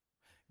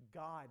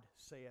 God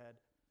said,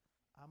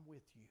 I'm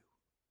with you.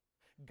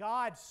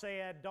 God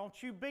said,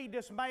 don't you be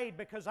dismayed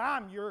because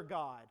I'm your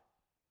God.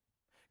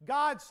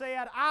 God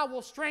said, I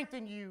will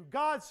strengthen you.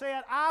 God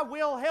said, I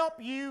will help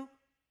you.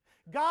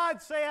 God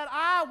said,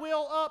 I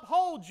will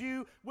uphold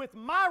you with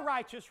my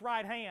righteous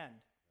right hand.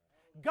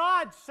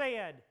 God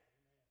said,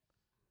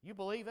 you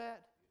believe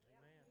that?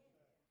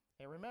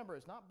 And remember,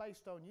 it's not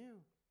based on you.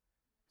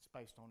 It's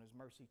based on His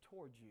mercy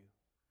towards you.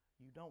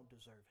 You don't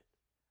deserve it.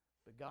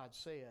 But God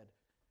said,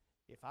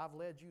 if I've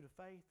led you to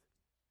faith,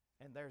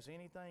 and there's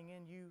anything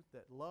in you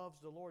that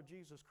loves the Lord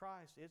Jesus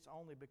Christ, it's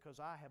only because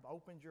I have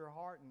opened your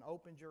heart and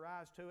opened your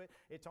eyes to it.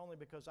 It's only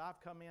because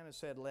I've come in and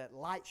said, let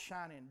light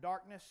shine in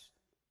darkness.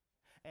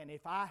 And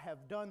if I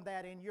have done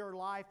that in your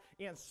life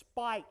in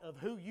spite of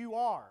who you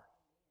are,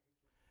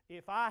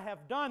 if I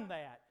have done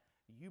that,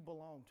 you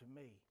belong to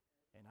me,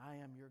 and I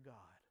am your God.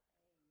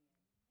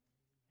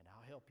 And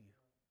I'll help you.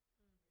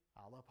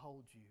 I'll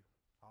uphold you.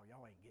 Oh,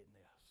 y'all ain't getting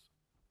this.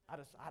 I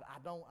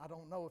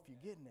don't know if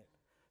you're getting it.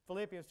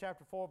 Philippians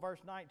chapter 4, verse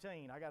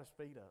 19. I got to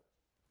speed up.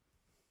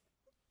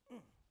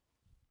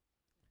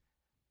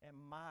 And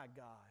my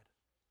God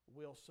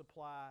will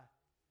supply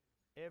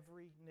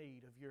every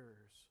need of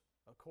yours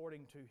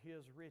according to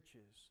His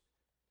riches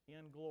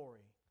in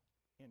glory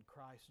in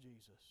Christ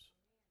Jesus.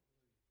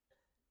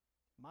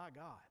 My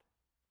God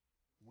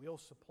will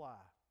supply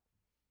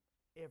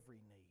every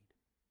need.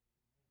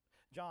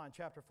 John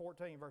chapter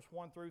 14, verse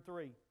 1 through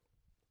 3.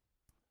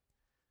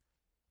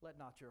 Let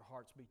not your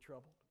hearts be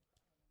troubled.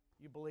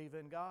 You believe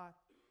in God?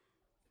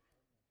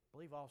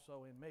 Believe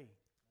also in me.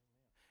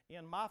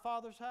 In my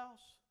Father's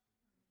house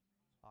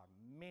are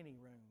many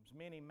rooms,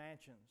 many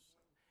mansions.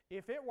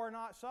 If it were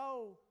not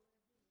so,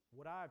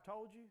 would I have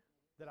told you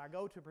that I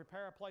go to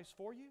prepare a place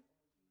for you?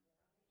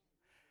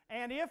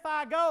 And if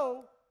I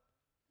go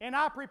and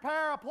I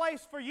prepare a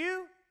place for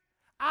you,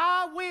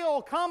 I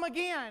will come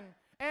again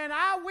and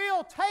I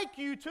will take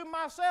you to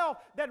myself,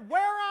 that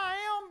where I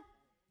am,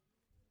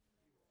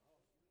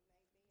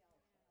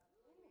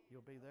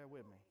 you'll be there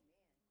with me.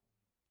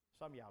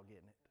 Some of y'all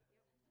getting it.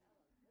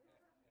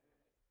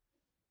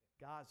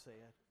 God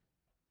said.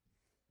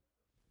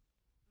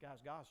 Guys,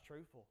 God's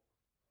truthful.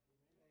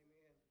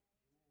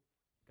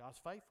 God's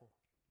faithful.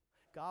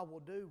 God will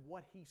do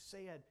what He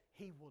said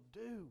He will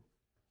do.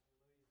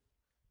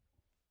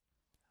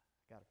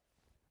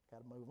 Got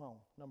to move on.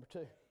 Number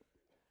 2.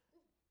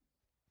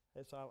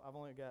 I've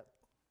only got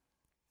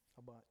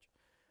a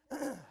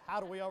bunch. How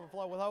do we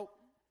overflow with hope?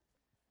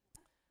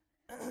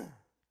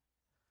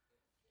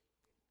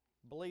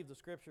 Believe the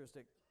Scriptures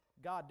that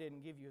God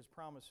didn't give you His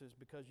promises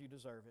because you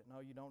deserve it. No,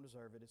 you don't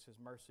deserve it. It's His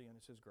mercy and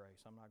it's His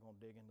grace. I'm not going to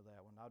dig into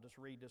that one. I'll just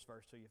read this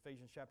verse to you.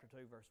 Ephesians chapter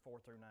 2, verse 4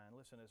 through 9.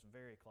 Listen to this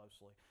very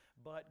closely.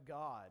 But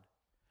God,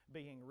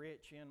 being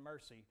rich in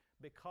mercy,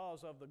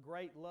 because of the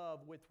great love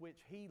with which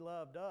He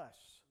loved us,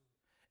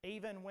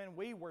 even when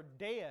we were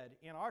dead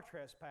in our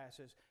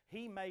trespasses,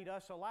 He made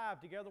us alive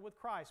together with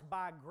Christ.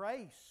 By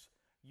grace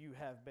you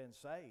have been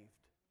saved.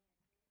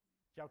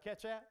 Did y'all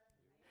catch that?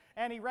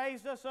 And He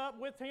raised us up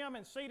with Him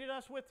and seated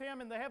us with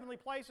Him in the heavenly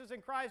places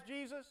in Christ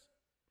Jesus,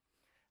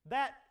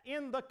 that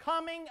in the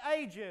coming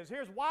ages,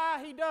 here's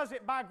why He does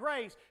it by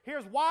grace,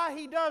 here's why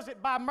He does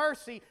it by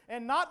mercy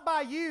and not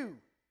by you.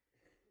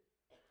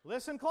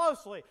 Listen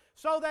closely.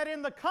 So that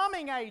in the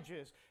coming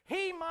ages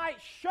He might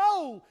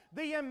show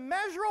the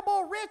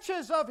immeasurable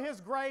riches of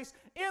His grace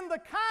in the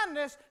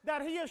kindness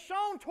that He has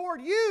shown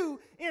toward you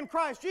in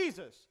Christ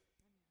Jesus.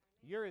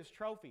 You're His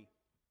trophy.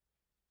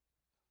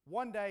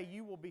 One day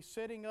you will be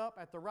sitting up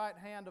at the right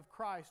hand of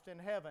Christ in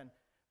heaven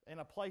in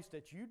a place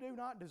that you do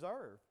not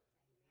deserve.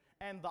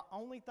 And the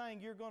only thing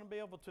you're going to be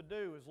able to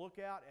do is look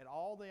out at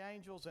all the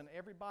angels and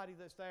everybody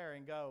that's there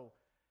and go,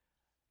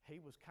 He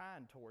was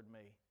kind toward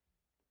me.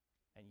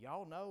 And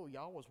y'all know,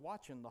 y'all was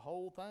watching the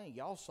whole thing.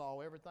 Y'all saw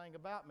everything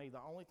about me.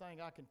 The only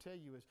thing I can tell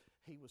you is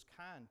He was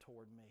kind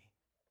toward me.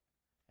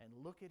 And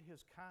look at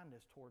His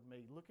kindness toward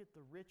me. Look at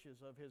the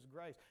riches of His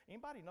grace.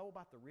 Anybody know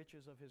about the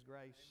riches of His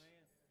grace? Amen.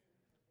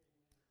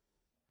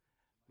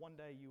 One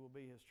day you will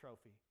be His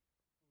trophy.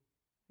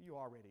 You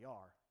already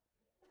are.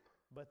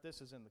 But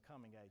this is in the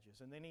coming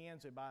ages. And then He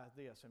ends it by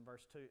this in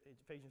verse 2,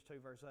 Ephesians 2,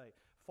 verse 8.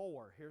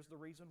 For, here's the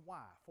reason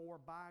why. For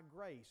by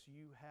grace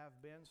you have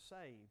been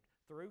saved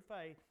through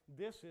faith.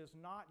 This is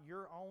not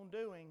your own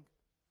doing.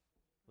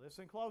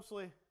 Listen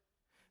closely.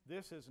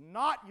 This is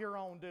not your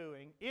own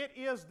doing. It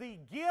is the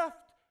gift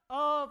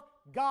of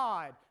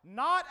God,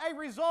 not a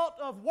result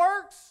of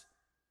works,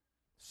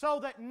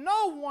 so that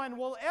no one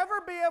will ever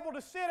be able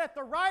to sit at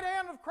the right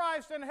hand of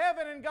Christ in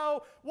heaven and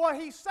go, well,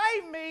 He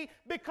saved me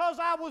because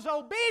I was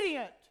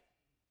obedient.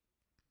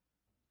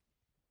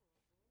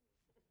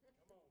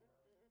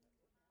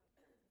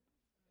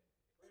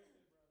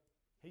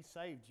 He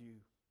saved you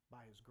by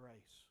His grace.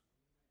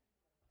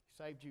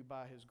 He saved you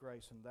by His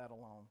grace and that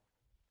alone.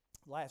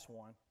 Last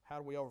one. How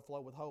do we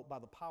overflow with hope? By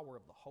the power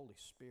of the Holy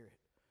Spirit.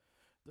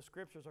 The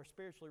Scriptures are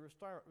spiritually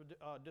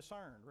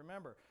discerned.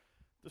 Remember,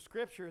 the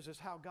Scriptures is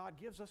how God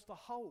gives us the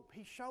hope.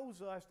 He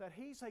shows us that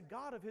He's a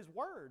God of His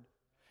Word.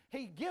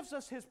 He gives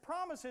us His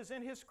promises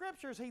in His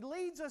Scriptures. He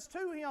leads us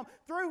to Him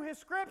through His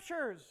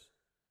Scriptures.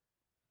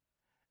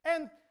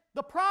 And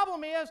the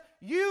problem is,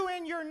 you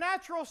in your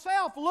natural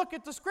self look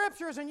at the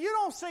Scriptures and you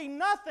don't see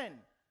nothing.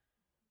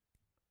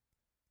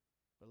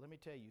 But let me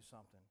tell you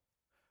something.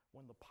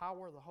 When the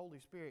power of the Holy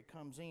Spirit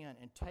comes in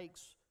and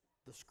takes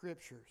the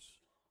Scriptures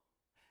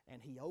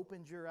and He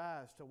opens your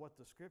eyes to what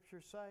the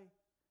Scriptures say,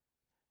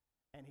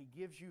 and He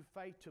gives you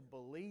faith to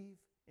believe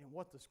in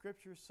what the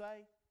Scriptures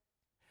say,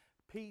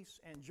 peace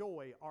and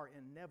joy are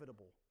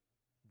inevitable.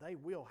 They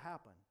will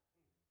happen.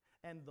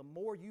 And the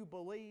more you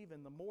believe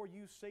and the more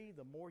you see,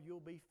 the more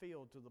you'll be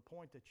filled to the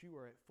point that you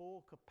are at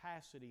full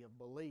capacity of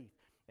belief.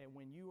 And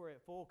when you are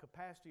at full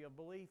capacity of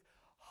belief,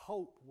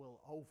 hope will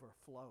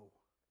overflow.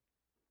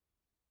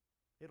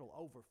 It'll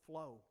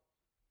overflow.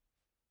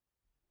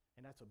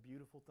 And that's a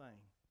beautiful thing.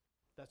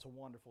 That's a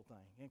wonderful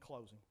thing. In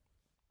closing,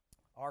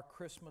 our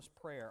Christmas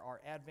prayer, our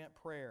Advent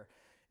prayer,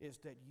 is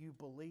that you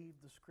believe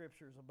the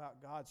Scriptures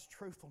about God's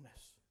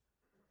truthfulness.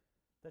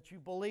 That you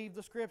believe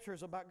the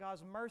Scriptures about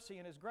God's mercy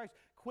and His grace.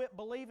 Quit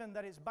believing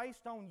that it's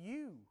based on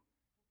you.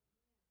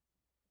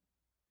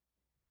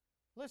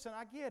 Listen,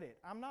 I get it.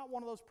 I'm not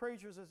one of those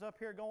preachers that's up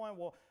here going,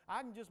 well,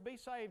 I can just be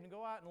saved and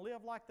go out and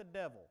live like the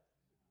devil.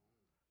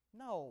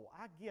 No,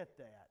 I get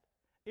that.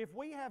 If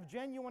we have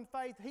genuine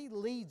faith, He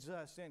leads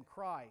us in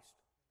Christ.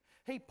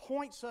 He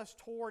points us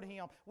toward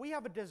Him. We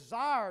have a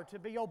desire to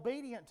be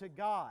obedient to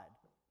God.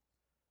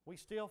 We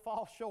still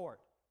fall short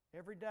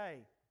every day.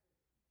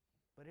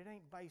 But it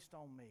ain't based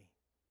on me.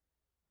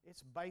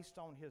 It's based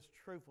on His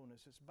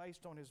truthfulness. It's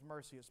based on His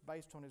mercy. It's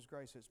based on His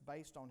grace. It's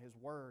based on His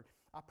Word.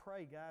 I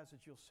pray, guys,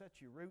 that you'll set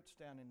your roots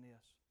down in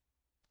this.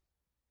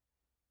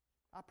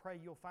 I pray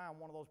you'll find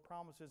one of those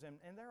promises,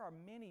 and there are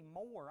many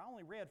more. I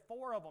only read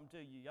 4 of them to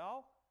you,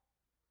 y'all.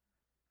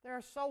 There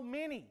are so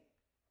many.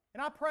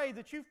 And I pray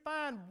that you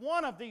find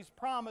one of these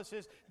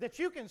promises that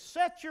you can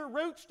set your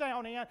roots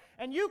down in,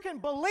 and you can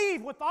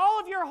believe with all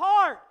of your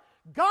heart,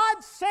 God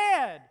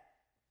said.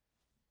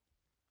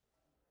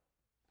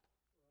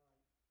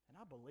 And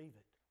I believe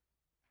it.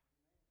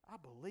 I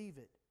believe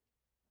it.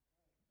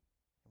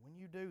 And when you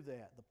you do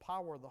that, the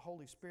power of the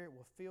Holy Spirit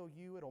will fill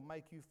you. It'll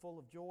make you full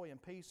of joy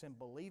and peace in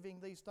believing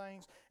these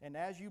things. And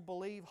as you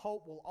believe,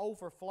 hope will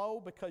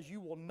overflow because you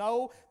will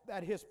know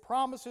that His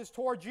promises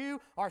toward you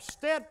are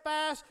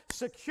steadfast,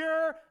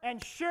 secure,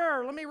 and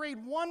sure. Let me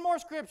read one more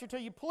scripture to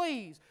you,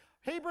 please.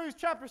 Hebrews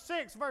chapter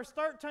 6, verse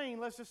 13.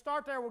 Let's just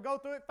start there. We'll go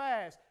through it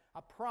fast. I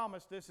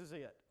promise this is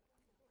it.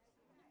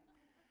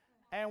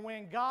 And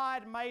when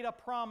God made a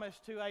promise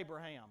to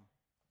Abraham,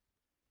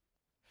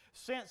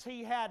 since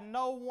he had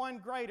no one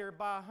greater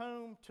by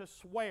whom to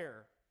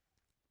swear,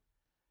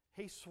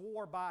 he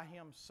swore by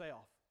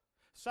himself,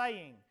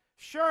 saying,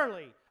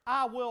 surely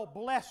I will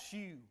bless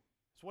you.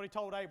 That's what he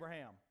told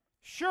Abraham.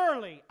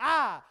 Surely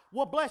I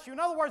will bless you. In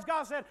other words,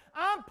 God said,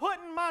 I'm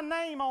putting my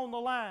name on the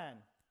line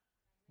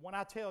when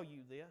I tell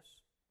you this.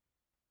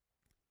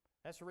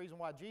 That's the reason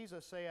why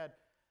Jesus said,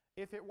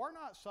 if it were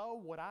not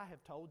so, would I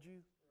have told you?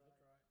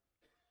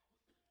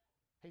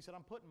 He said,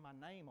 I'm putting my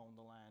name on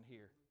the line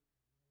here.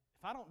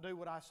 If I don't do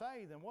what I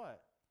say, then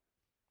what?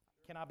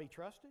 Can I be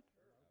trusted?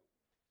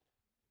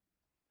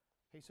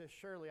 He says,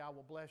 surely I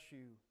will bless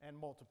you and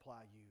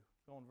multiply you.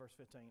 Go on to verse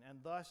 15. And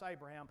thus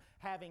Abraham,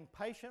 having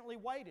patiently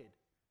waited,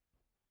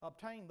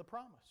 obtained the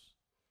promise.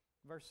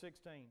 Verse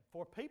 16.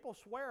 For people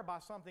swear by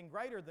something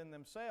greater than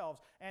themselves,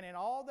 and in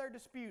all their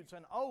disputes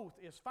an oath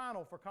is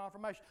final for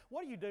confirmation.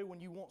 What do you do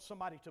when you want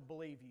somebody to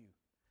believe you?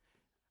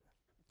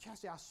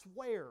 Chastity, I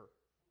swear.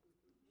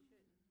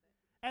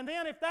 And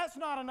then if that's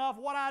not enough,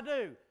 what I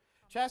do?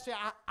 Chastity,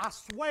 I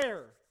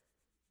swear.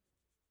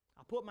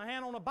 I put my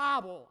hand on the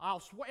Bible. I'll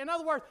swear. In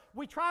other words,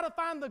 we try to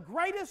find the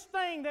greatest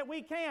thing that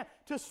we can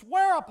to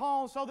swear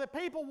upon so that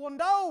people will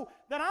know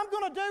that I'm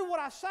going to do what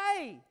I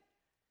say.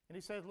 And he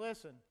says,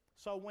 listen,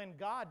 so when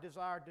God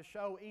desired to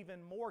show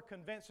even more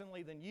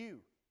convincingly than you,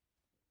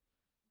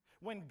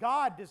 when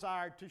God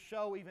desired to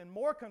show even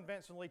more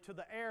convincingly to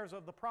the heirs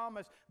of the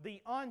promise the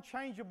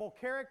unchangeable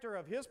character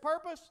of His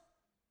purpose,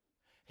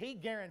 He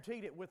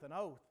guaranteed it with an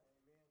oath.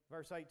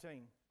 Verse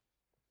 18.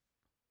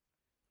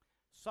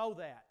 So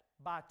that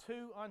by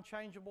two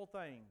unchangeable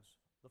things,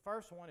 the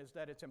first one is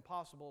that it's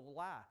impossible to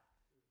lie.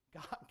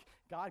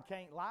 God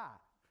can't lie.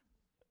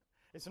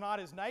 It's not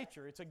His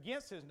nature. It's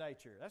against His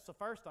nature. That's the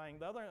first thing.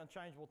 The other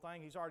unchangeable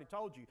thing He's already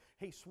told you.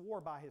 He swore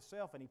by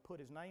Himself and He put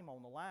His name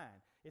on the line.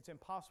 It's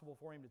impossible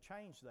for Him to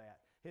change that.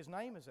 His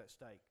name is at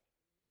stake.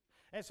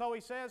 And so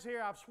he says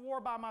here, I've swore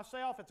by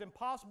myself, it's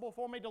impossible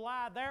for me to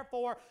lie.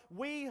 Therefore,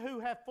 we who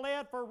have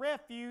fled for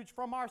refuge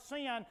from our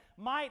sin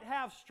might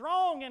have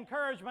strong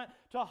encouragement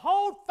to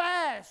hold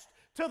fast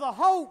to the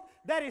hope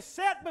that is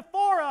set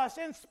before us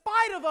in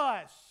spite of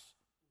us.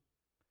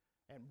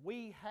 And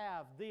we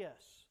have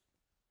this.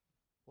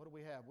 What do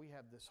we have? We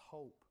have this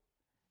hope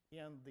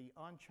in the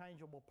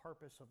unchangeable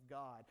purpose of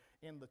God,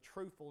 in the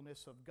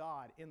truthfulness of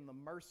God, in the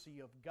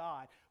mercy of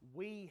God.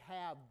 We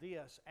have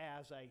this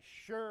as a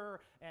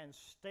sure and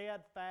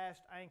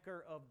steadfast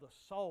anchor of the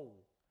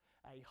soul,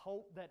 a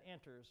hope that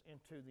enters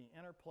into the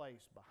inner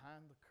place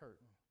behind the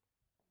curtain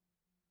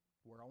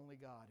where only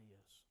God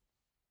is.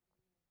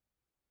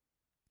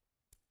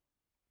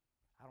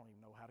 I don't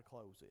even know how to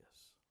close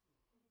this.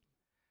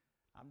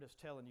 I'm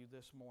just telling you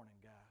this morning,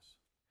 guys,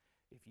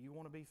 if you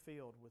want to be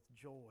filled with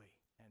joy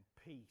and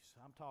peace,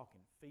 I'm talking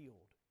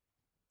filled,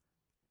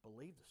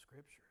 believe the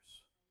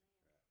Scriptures.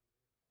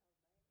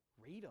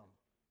 Read them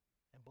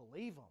and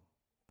believe them.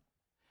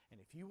 And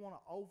if you want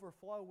to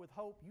overflow with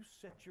hope, you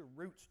set your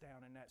roots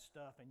down in that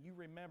stuff and you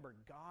remember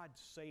God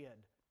said,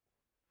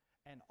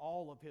 and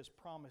all of His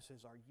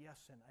promises are yes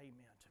and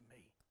amen to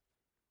me.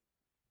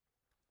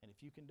 And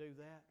if you can do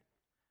that,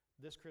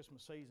 this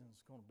Christmas season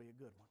is going to be a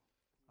good one.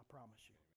 I promise you.